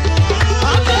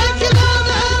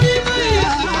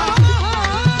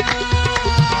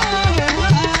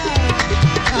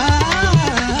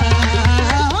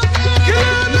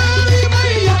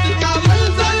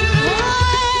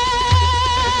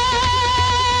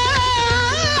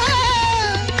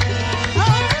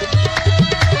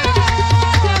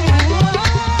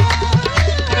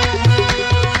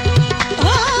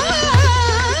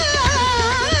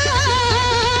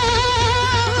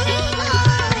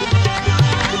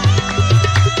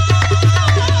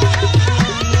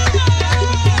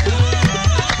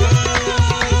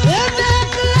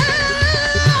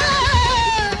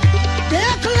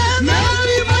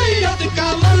मेरी मैयत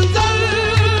का मंजर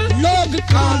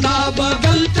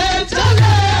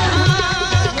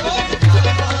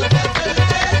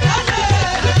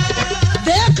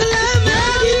देख ले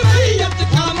मेरी मैयत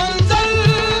का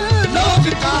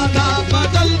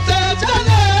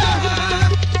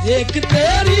एक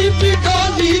तेरी भी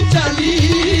डोली चली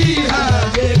है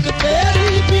एक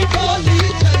तेरी भी डोली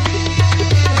चली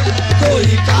है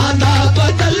कोई काना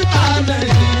बदलता नहीं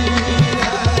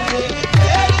है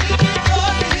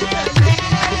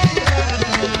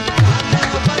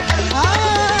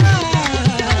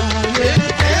एक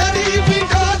तेरी भी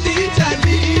डोली चली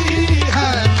है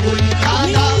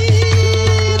काना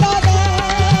बदलता एक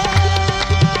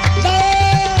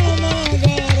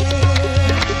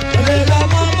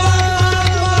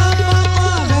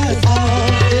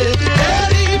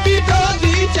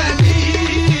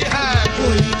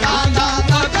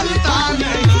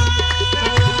तेरी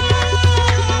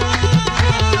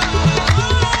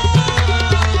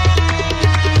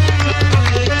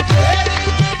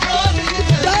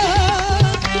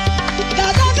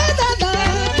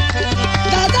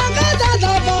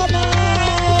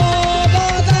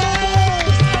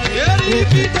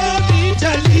भी डोली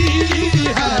चली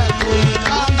है कोई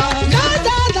काना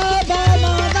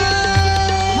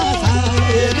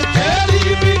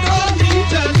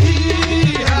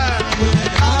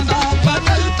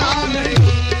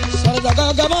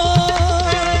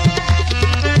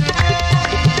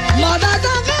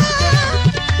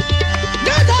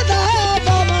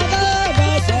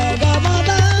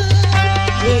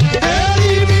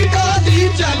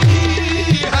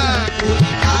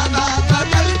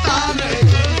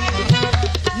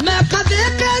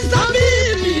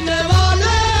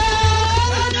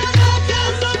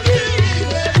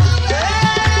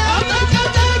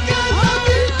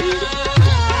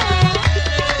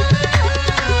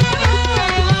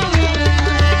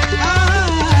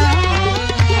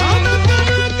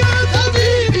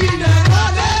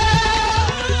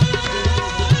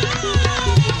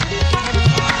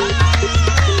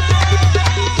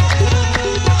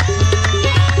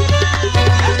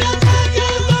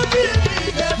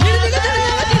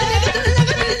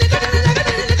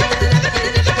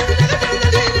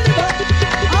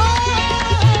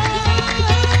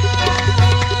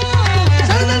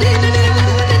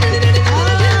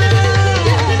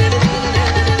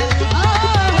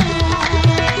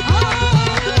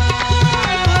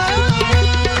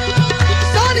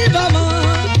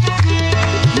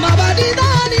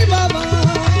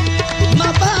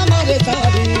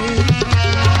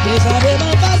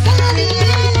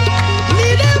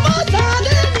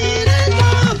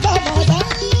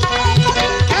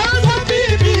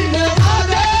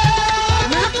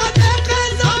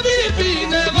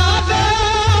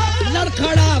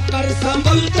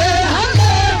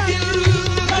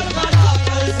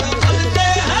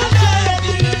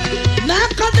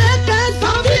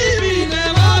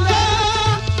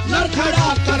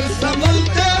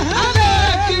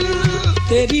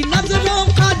तेरी नजरों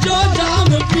का जो जाम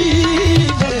पी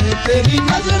ले तेरी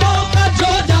नजरों का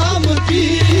जो जाम पी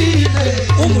ले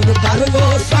उम्र भर वो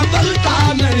संभलता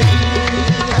नहीं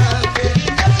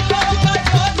तेरी नजरों का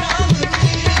जो जाम पी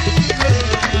ले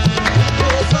वो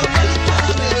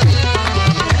संभलता नहीं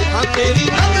तेरी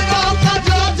नजरों का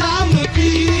जो जाम पी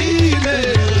ले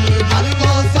उम्र भर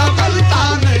वो संभलता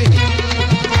नहीं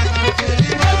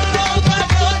तेरी नजरों का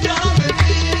जो जाम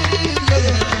पी ले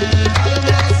उम्र भर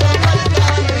वो संभलता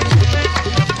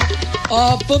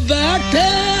आप बैठे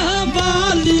हैं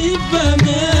बाली पे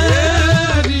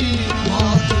मेरी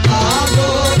बात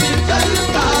लागो भी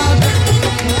चलता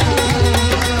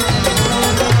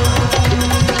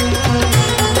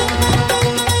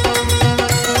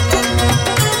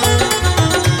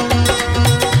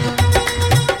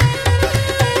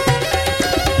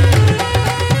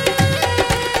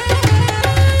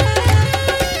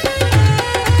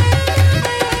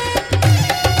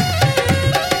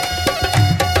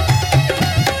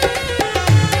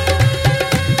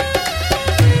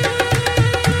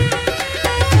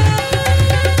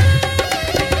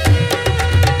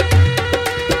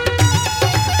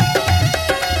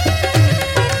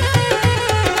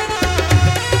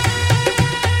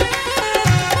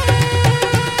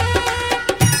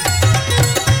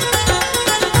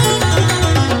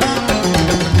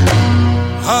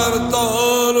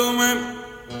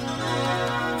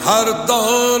हर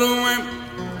दौर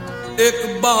में एक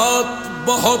बात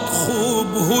बहुत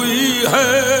खूब हुई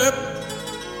है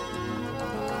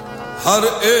हर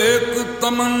एक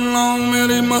तमन्ना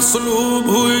मेरी मसलूब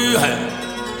हुई है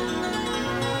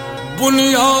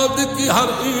बुनियाद की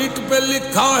हर ईंट पे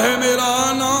लिखा है मेरा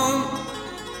नाम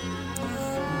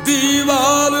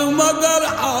दीवार मगर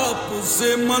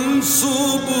आपसे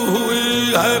मंसूब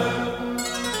हुई है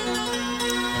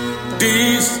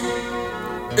टीस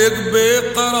एक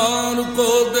बेकरार को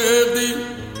दे दी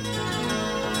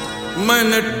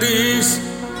मैंने टीस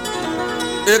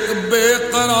एक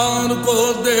बेकरार को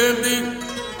दे दी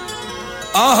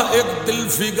आह एक दिल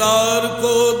फिगार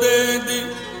को दे दी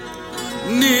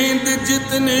नींद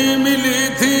जितनी मिली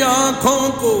थी आंखों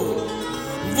को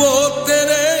वो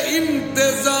तेरे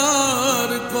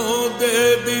इंतजार को दे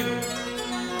दी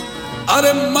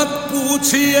अरे मत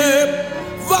पूछिए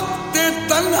वक्त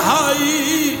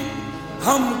तन्हाई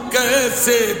हम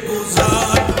कैसे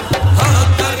गुजार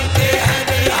करते हैं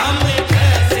रे हम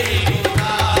कैसे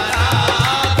गुजारा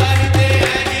करते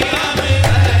हैं रे हम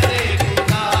कैसे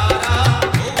गुजारा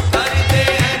करते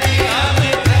हैं रे हम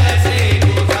कैसे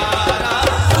गुजारा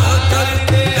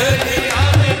करते हैं रे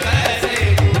हम कैसे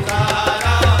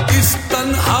गुजारा इस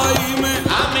तन्हाई में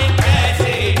हम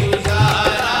कैसे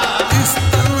गुजारा इस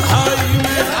तन्हाई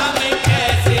में हम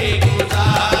कैसे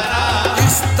गुजारा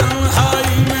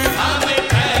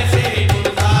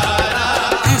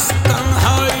इस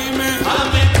तन्हाई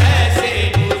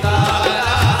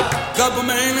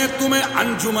में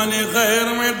अंजुमन गैर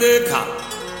में देखा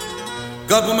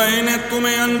कब मैंने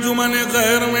तुम्हें अंजुमन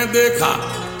गैर में देखा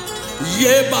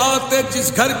ये बात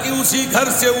जिस घर की उसी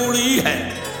घर से उड़ी है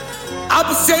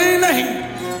अब से नहीं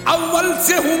अव्वल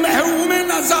से हूं महरूम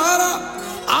नजारा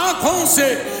आंखों से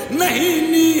नहीं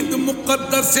नींद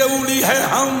मुकद्दर से उड़ी है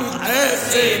हम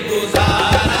ऐसे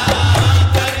गुजारा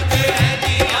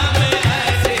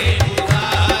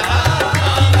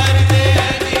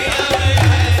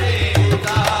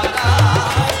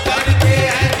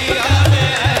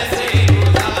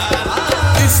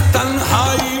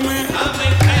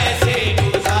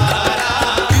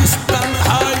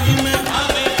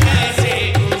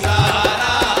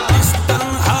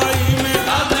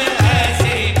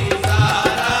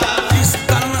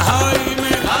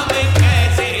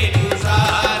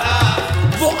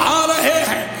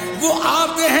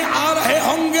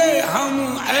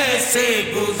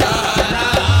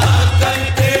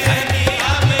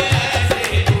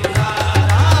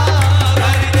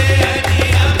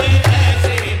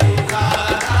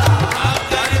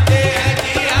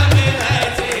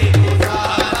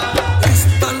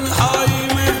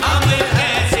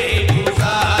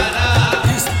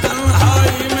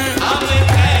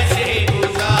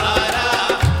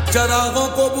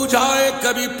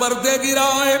कभी पर्दे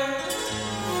गिराए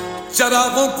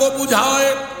चरागों को बुझाए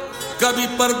कभी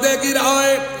पर्दे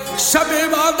गिराए शबे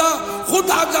वादा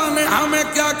खुदा जाने हमें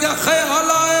क्या क्या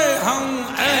ख्याल आए हम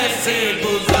ऐसे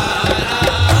गुजारा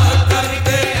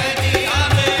करते हैं जी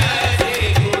हमें ऐसे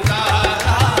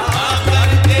गुजारा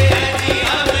करते हैं जी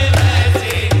हमें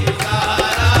ऐसे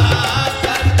गुजारा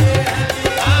करते हैं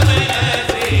जी हमें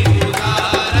ऐसे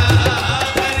गुजारा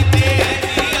करते हैं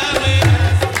जी हमें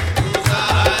ऐसे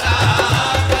गुजारा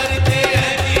करते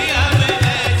हैं जी हमें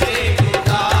ऐसे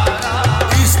गुजारा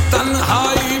इस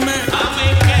तन्हाई में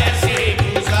हमें कैसे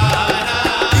गुजारा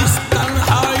इस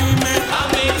तन्हाई में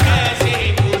हमें कैसे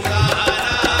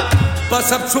गुजारा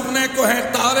बस अब छुपने को है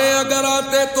तारे अगर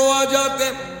आते तो आ जाते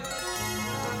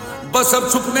बस अब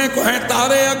छुपने को है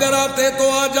तारे अगर आते तो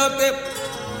आ जाते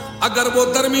अगर वो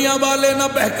दरमिया वाले न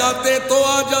बहकाते तो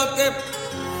आ जाते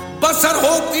बसर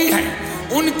होती है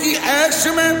उनकी ऐश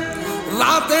में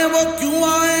रातें वो क्यों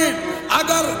आए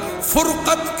अगर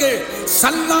फुरकत के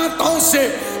सन्नाटों से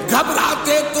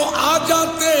घबराते तो आ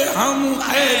जाते हम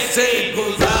ऐसे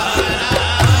गुजारा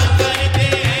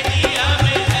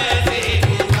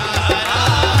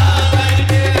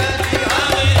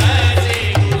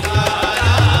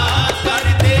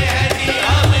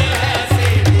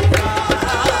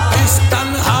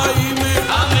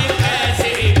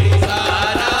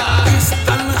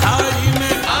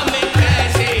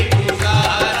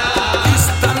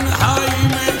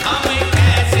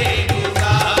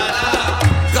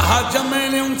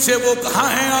उनसे वो कहा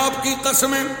है आपकी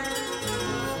कसमें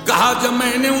कहा जब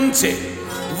मैंने उनसे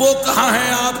वो कहा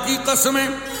है आपकी कसमें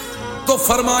तो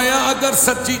फरमाया अगर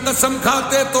सच्ची कसम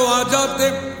खाते तो आ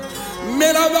जाते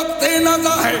मेरा वक्त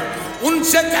नज़ा है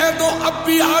उनसे कह दो अब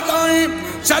भी आ जाएं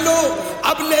चलो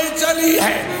अब ले चली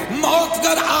है मौत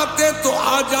कर आते तो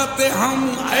आ जाते हम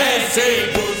ऐसे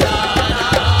गुजारा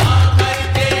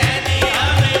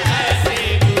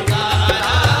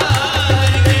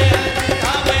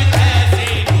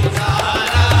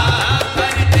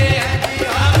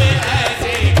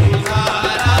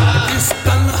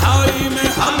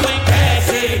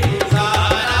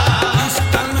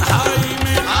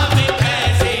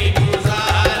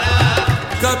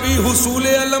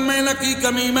हुसूले अलम में न की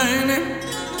कमी मैंने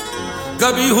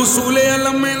कभी हुसूले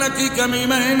अलम में न की कमी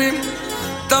मैंने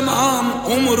तमाम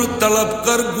उम्र तलब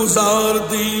कर गुजार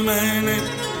दी मैंने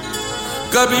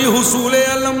कभी हुसूले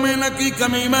अलम में न की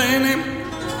कमी मैंने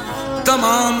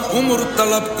तमाम उम्र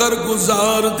तलब कर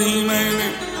गुजार दी मैंने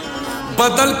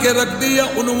बदल के रख दिया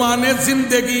उन्वाने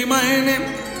जिंदगी मैंने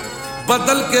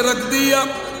बदल के रख दिया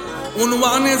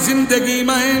उन्वाने जिंदगी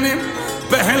मैंने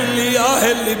पहन लिया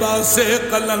है लिबासे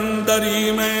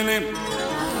कलंदरी मैंने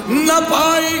न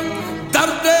पाई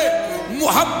दर्दे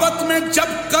मोहब्बत में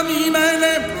जब कमी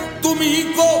मैंने तुम्ही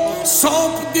को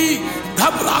सौंप दी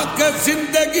घबरा के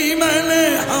जिंदगी मैंने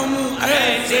हम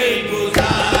ऐसे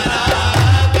गुजारा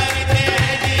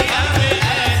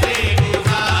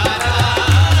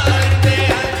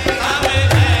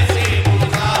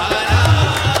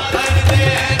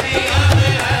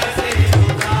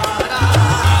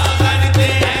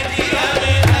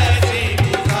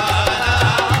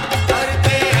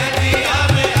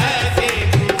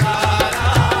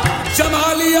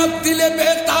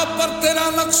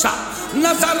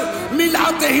नजर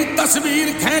मिलाते ही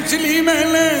तस्वीर खींच ली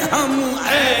मैंने हम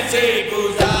ऐसे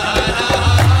गुजारा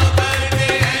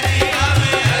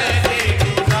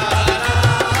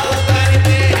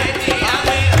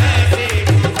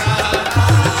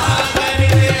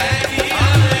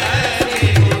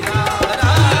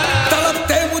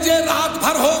तड़पते मुझे रात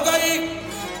भर हो गई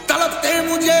तड़पते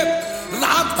मुझे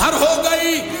रात भर हो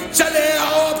गई चले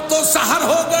आओ अब तो सहर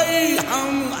हो गई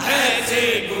हम ऐसे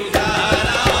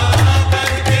गुजारा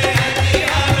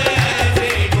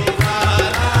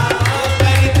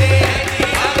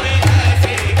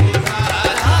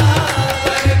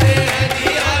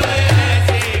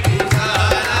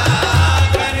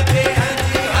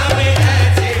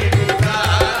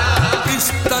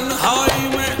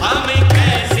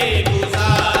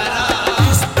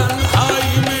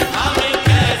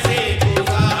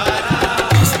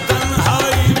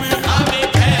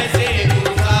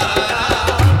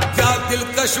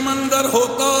मंदर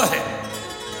होता है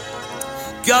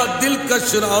क्या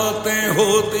दिलकश रातें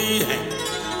होती हैं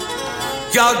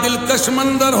क्या दिलकश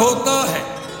मंदर होता है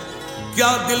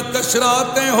क्या दिलकश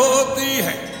रातें होती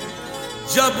हैं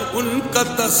जब उनका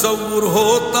तस्वुर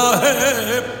होता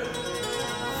है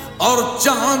और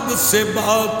चांद से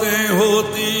बातें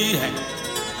होती हैं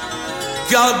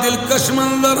क्या दिलकश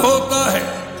मंदर होता है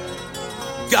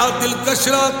क्या दिलकश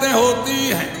रातें होती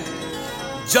हैं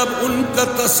जब उनका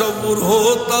तस्वुर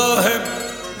होता है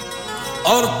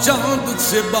और चांद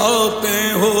से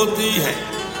बातें होती हैं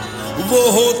वो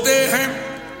होते हैं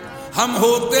हम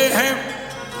होते हैं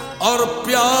और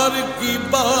प्यार की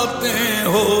बातें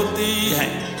होती हैं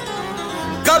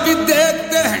कभी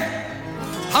देखते हैं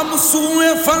हम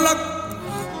सूए फलक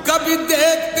कभी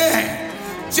देखते हैं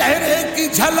चेहरे की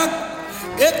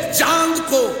झलक एक चांद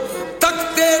को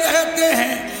तकते रहते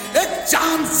हैं एक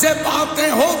चांद से बातें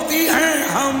होती हैं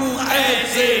हम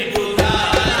ऐसे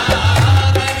गुजारा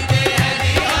करते हैं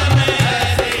दिया में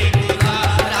ऐसे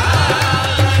गुजारा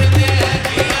करते हैं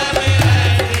दिया में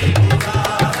ऐसे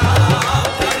गुजारा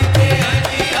करते हैं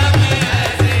दिया में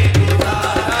ऐसे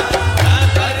गुजारा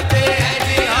करते हैं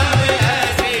दिया में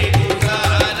ऐसे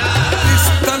गुजारा इस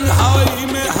तन्हाई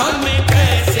में हम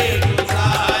कैसे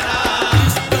गुजारा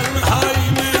इस तन्हाई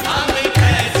में हम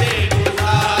कैसे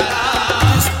गुजारा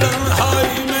इस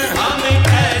तन्हाई में हम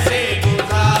कैसे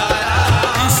गुजारा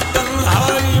इस तन्हाई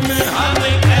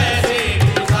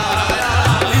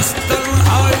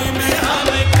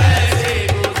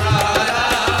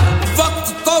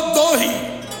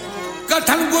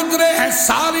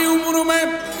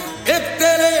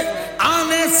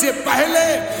पहले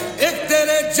एक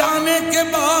तेरे जाने के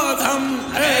बाद हम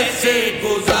ऐसे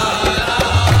गुजारा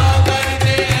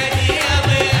करते हैं जी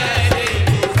हमें ऐसे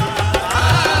गुजारा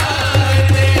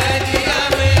करते हैं जी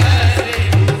हमें ऐसे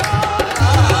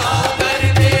गुजारा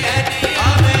करते हैं जी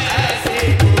हमें ऐसे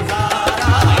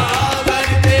गुजारा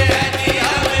करते हैं जी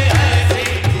हमें ऐसे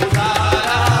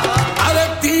गुजारा अरे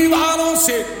दीवारों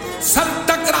से सर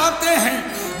टकराते हैं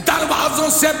दरवाजों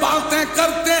से बातें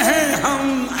करते हैं हम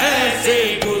ऐसे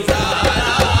गुजारा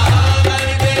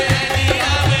करते हैं जी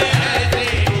हमें ऐसे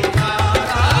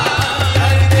गुजारा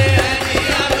करते हैं जी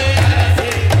हमें ऐसे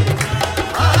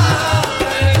गुजारा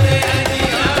करते हैं जी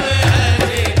हमें ऐसे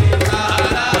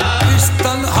गुजारा इस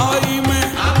तन्हाई में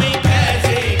हमें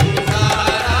कैसे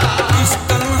गुजारा इस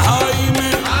तन्हाई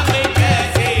में हमें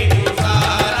कैसे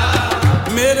गुजारा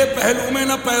मेरे पहलू में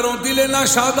न पैरों दिले ना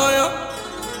शाद आया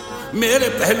मेरे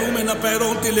पहलू में न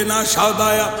पैरों दिल ना शाद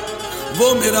आया वो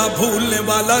मेरा भूलने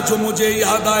वाला जो मुझे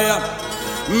याद आया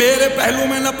मेरे पहलू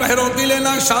में न पैरों दिल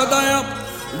ना शाद आया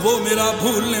वो मेरा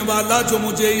भूलने वाला जो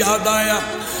मुझे याद आया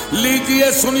लीजिए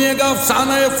सुनिएगा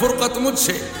अफसाना ये फुरकत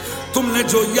मुझसे तुमने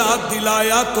जो याद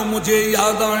दिलाया तो मुझे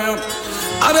याद आया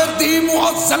अरे दी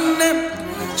मुहस्सन ने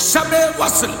शबे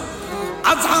वस्ल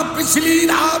अज़ा पिछली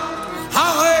रात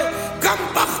हाय कम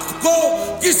वक्त को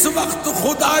किस वक्त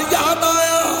खुदा याद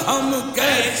आया हम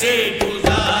कैसे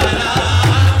गुजारा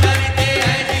करते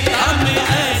हैं जी हमें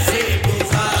ऐसे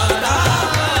गुजारा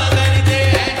करते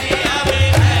हैं जी हमें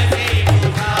ऐसे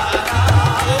गुजारा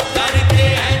करते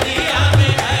हैं जी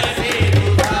हमें ऐसे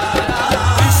गुजारा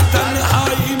इस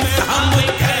तन्हाई में हम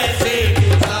कैसे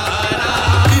गुजारा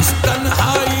इस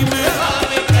तन्हाई में हम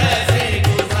कैसे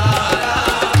गुजारा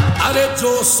अरे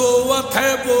जो सोवत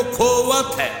है वो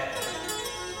खोवत है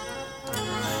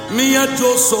मियाँ जो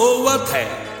सोवत है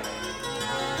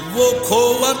वो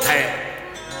खोवत है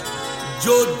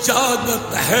जो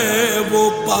जागत है वो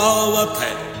पावत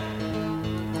है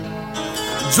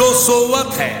जो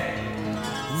सोवत है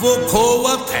वो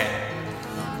खोवत है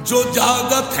जो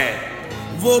जागत है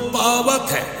वो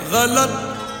पावत है गलत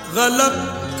गलत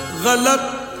गलत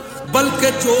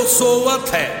बल्कि जो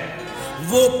सोवत है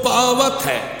वो पावत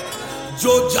है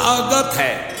जो जागत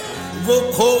है वो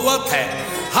खोवत है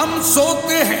हम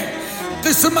सोते हैं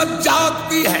किस्मत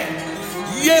जागती है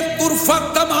ये तुरफा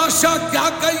तमाशा क्या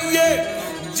कहिए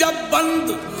जब बंद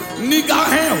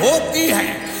निगाहें होती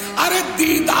हैं अरे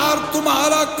दीदार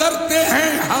तुम्हारा करते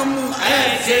हैं हम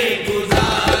ऐसे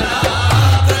गुजारा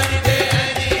करते हैं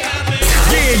जी हमें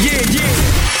Yeah.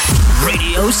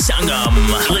 Radio Sangam.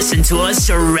 Listen to us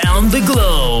around the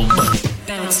globe.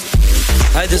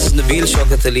 Hi, this is Nabil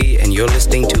Shaukat Ali and you're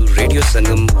listening to Radio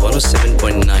Sangam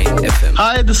 107.9 FM.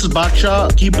 Hi, this is Baksha.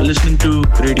 Keep listening to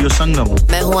Radio Sangam.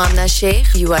 मैं हूँ आमना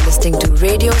Sheikh. You are listening to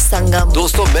Radio Sangam.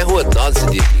 दोस्तों मैं हूँ अदनान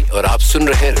सिद्दीकी और आप सुन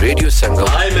रहे हैं radio संगम.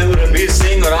 Hi, मैं हूँ रणबीर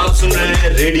सिंह और आप सुन रहे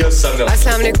हैं रेडियो संगम.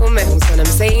 अस्सलाम वालेकुम, मैं हूँ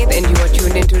Sanam Saeed and you are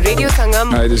tuned into Radio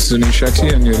Sangam. Hi, this is Sunil Shakti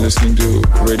and you're listening to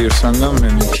Radio Sangam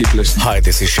and keep listening. Hi,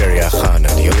 this is Sharia Khan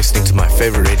and you're listening to my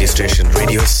favorite radio station,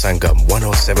 Radio Sangam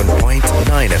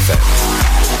 107.9 FM.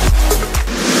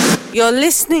 You're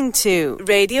listening to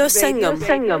Radio Sangam.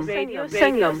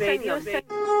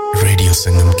 Radio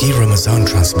Sangam की Ramzan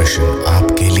transmission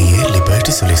आपके लिए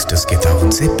liberty solicitors के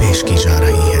ताउन से पेश की जा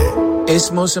रही है.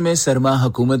 इस मौसम सरमा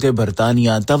हुकूमत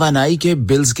बरतानिया तवानाई के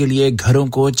बिल्स के लिए घरों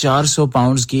को 400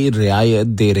 पाउंड्स की रियायत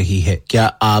दे रही है. क्या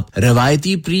आप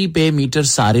रवायती प्री पे मीटर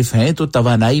सारिफ हैं तो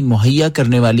तवानाई मुहैया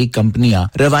करने वाली कंपनियां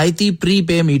रवायती प्री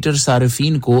पे मीटर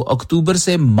सारिफीन को अक्टूबर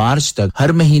से मार्च तक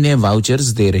हर महीने वाउचर्स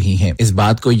दे रही हैं. इस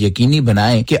बात को यकीनी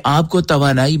बनाएं कि आपको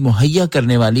तवानाई मुहैया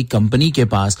करने वाली कंपनी के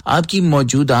पास आपकी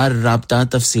मौजूदा राब्ता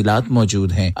तफसीलात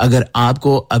मौजूद हैं. अगर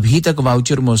आपको अभी तक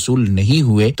वाउचर मौसूल नहीं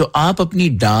हुए तो आप अपनी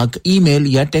डाक ईमेल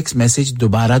या टेक्स्ट मैसेज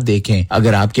दोबारा देखें.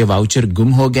 अगर आपके वाउचर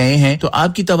गुम हो गए हैं तो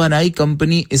आपकी तवानाई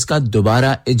कंपनी इसका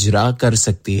दोबारा इजरा कर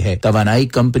सकती है. तवानाई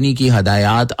कंपनी की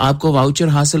हदायत आपको वाउचर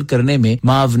हासिल करने में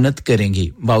मावनत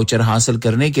करेंगी. वाउचर हासिल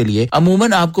करने के लिए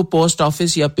अमूमन आपको पोस्ट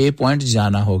ऑफिस या पे पॉइंट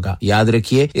जाना होगा. याद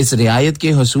रखिए इस रियायत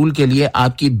के हसूल के लिए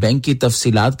आपकी बैंक की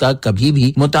तफसीलात का कभी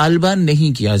भी मुतालबा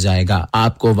नहीं किया जाएगा.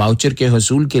 आपको वाउचर के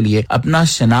हसूल के लिए अपना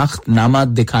शनाख्तनामा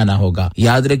दिखाना होगा.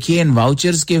 याद रखिए इन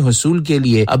वाउचर्स के हसूल के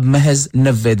लिए अब महज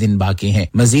 90 दिन बाकी हैं.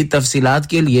 मजीद तफसीलात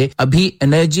के लिए अभी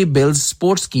एनर्जी बिल्स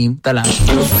स्पोर्ट्स स्कीम तलाश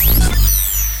कीजिए.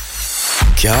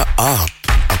 क्या आप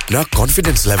अपना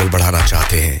कॉन्फिडेंस लेवल बढ़ाना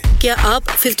चाहते हैं? क्या आप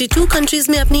 52 कंट्रीज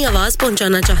में अपनी आवाज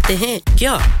पहुंचाना चाहते हैं?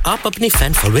 क्या आप अपनी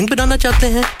फैन फॉलोइंग बनाना चाहते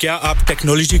हैं? क्या आप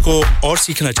टेक्नोलॉजी को और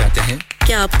सीखना चाहते हैं?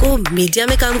 क्या आपको मीडिया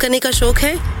में काम करने का शौक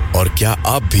है? और क्या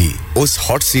आप भी उस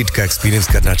हॉट सीट का एक्सपीरियंस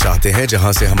करना चाहते हैं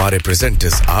जहां से हमारे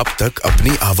प्रेजेंटर्स आप तक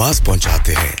अपनी आवाज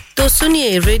पहुंचाते हैं? तो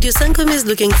सुनिए, radio Sangam is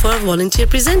looking for volunteer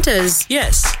presenters.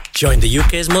 Yes, join the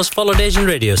UK's most followed Asian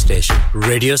radio station,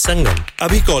 Radio Sangam.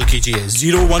 अभी कॉल कीजिए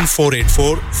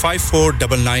 01484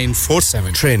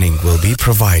 549947. Training will be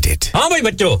provided. हाँ भाई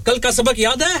बच्चों, कल का सबक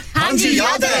याद है? हाँ जी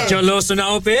याद है. चलो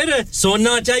सुनाओ फिर.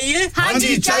 सोना चाहिए? हाँ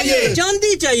जी चाहिए.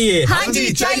 चांदी चाहिए? हाँ जी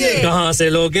चाहिए. कहाँ से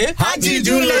लोगे? हाँ जी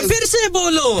जूलर्स. फिर से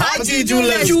बोलो. हाँ जी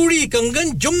जूलर्स. चूड़ी,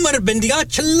 कंगन, झुमर, बिंदिया,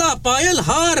 छल्ला, पायल,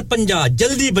 हार, पंजा.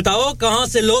 जल्दी बताओ कहाँ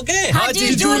से लोगे?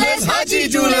 हाजी जूलर्स. हाजी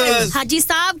जूलर्स. हाजी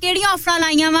साहब केड़ी ऑफर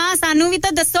लाईयां वा सानू भी तो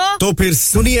दसो. तो फिर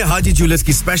सुनिए हाजी जूलर्स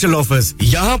की स्पेशल ऑफर्स.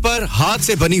 यहाँ पर हाथ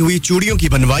से बनी हुई चूड़ियों की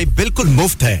बनवाई बिल्कुल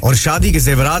मुफ्त है और शादी के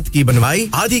जेवरात की बनवाई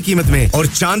आधी कीमत में और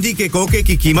चांदी के कोके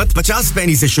की कीमत 50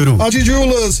 पैसे से शुरू. Haji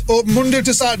Jewellers open Monday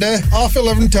to Saturday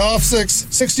 11:30 to 6:30.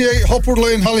 68 Hopwood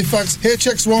Lane, Halifax,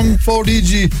 HX1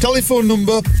 4DG. Telephone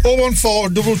number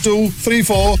 01422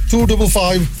 34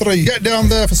 2553. Get down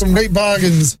there for some great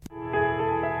bargains.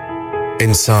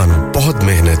 इंसान बहुत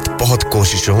मेहनत, बहुत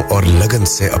कोशिशों और लगन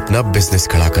से अपना बिजनेस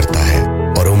खड़ा करता है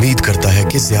और उम्मीद करता है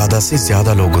कि ज्यादा से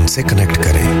ज्यादा लोग उनसे कनेक्ट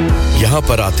करें. यहाँ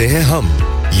पर आते हैं हम,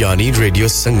 यानी रेडियो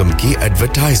संगम की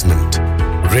एडवर्टाइजमेंट.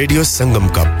 रेडियो संगम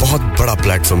का बहुत बड़ा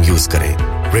प्लेटफॉर्म यूज करें.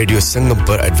 रेडियो संगम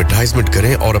पर एडवर्टाइजमेंट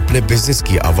करें और अपने बिजनेस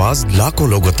की आवाज लाखों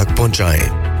लोगों तक पहुंचाएं.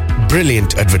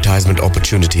 Brilliant advertisement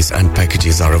opportunities and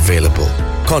packages are available.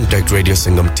 Contact Radio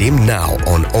Sangam team now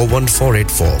on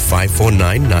 01484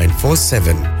 549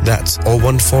 947. That's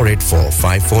 01484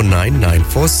 549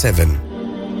 947.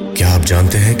 क्या आप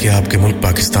जानते हैं कि आपके मुल्क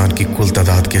पाकिस्तान की कुल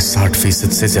तादाद के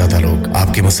 60% से ज्यादा लोग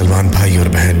आपके मुसलमान भाई और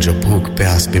बहन जो भूख,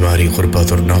 प्यास, बीमारी,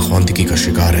 गुर्बत और नाखवानदगी का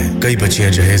शिकार हैं. कई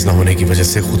बच्चियां जहेज न होने की वजह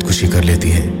से खुदकुशी कर लेती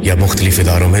हैं या मुख्तलिफ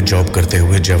इदारों में जॉब करते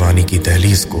हुए जवानी की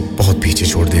दहलीज को बहुत पीछे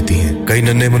छोड़ देती हैं. कई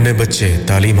नन्हे मुन्ने बच्चे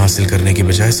तालीम हासिल करने की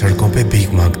बजाय सड़कों पे भीख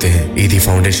मांगते हैं. ईदी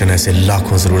फाउंडेशन ऐसे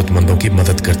लाखों जरूरतमंदों की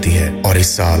मदद करती है और इस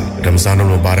साल रमजानुल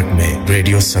मुबारक में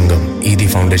रेडियो संगम ईदी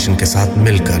फाउंडेशन के साथ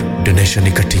मिलकर डोनेशन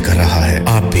इकट्ठी कर रहा है.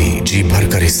 आप भी जी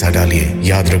भरकर हिस्सा डालिए.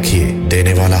 याद रखिए,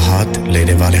 देने वाला हाथ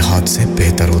लेने वाले हाथ से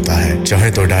बेहतर होता है.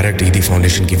 चाहे तो डायरेक्ट ईदी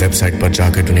फाउंडेशन की वेबसाइट पर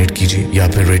जाकर डोनेट कीजिए या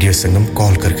फिर रेडियो संगम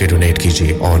कॉल करके डोनेट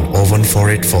कीजिए ऑन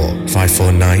 01484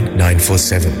 549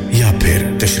 947 या फिर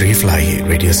तशरीफ लाइए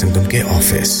रेडियो संगम के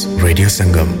office. Radio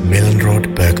Sangam, Milan road,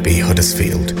 Birkby,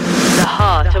 Huddersfield. The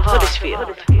heart of Huddersfield.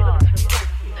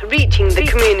 Reaching the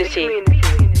community.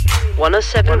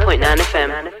 107.9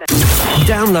 FM.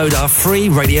 Download our free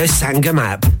Radio Sangam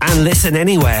app and listen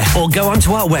anywhere or go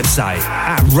onto our website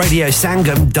at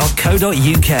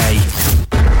radiosangam.co.uk.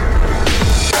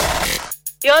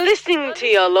 You're listening to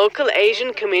your local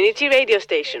Asian community radio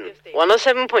station,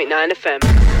 107.9 FM.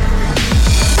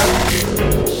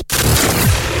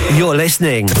 You're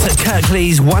listening to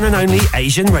Kirklees one and only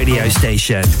Asian radio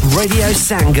station, Radio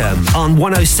Sangam on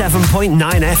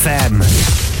 107.9 FM.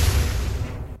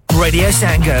 Radio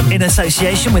Sangam in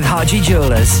association with Haji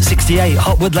Jewellers, 68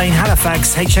 Hopwood Lane,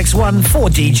 Halifax, HX1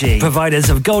 4DG. Providers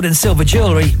of gold and silver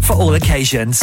jewellery for all occasions.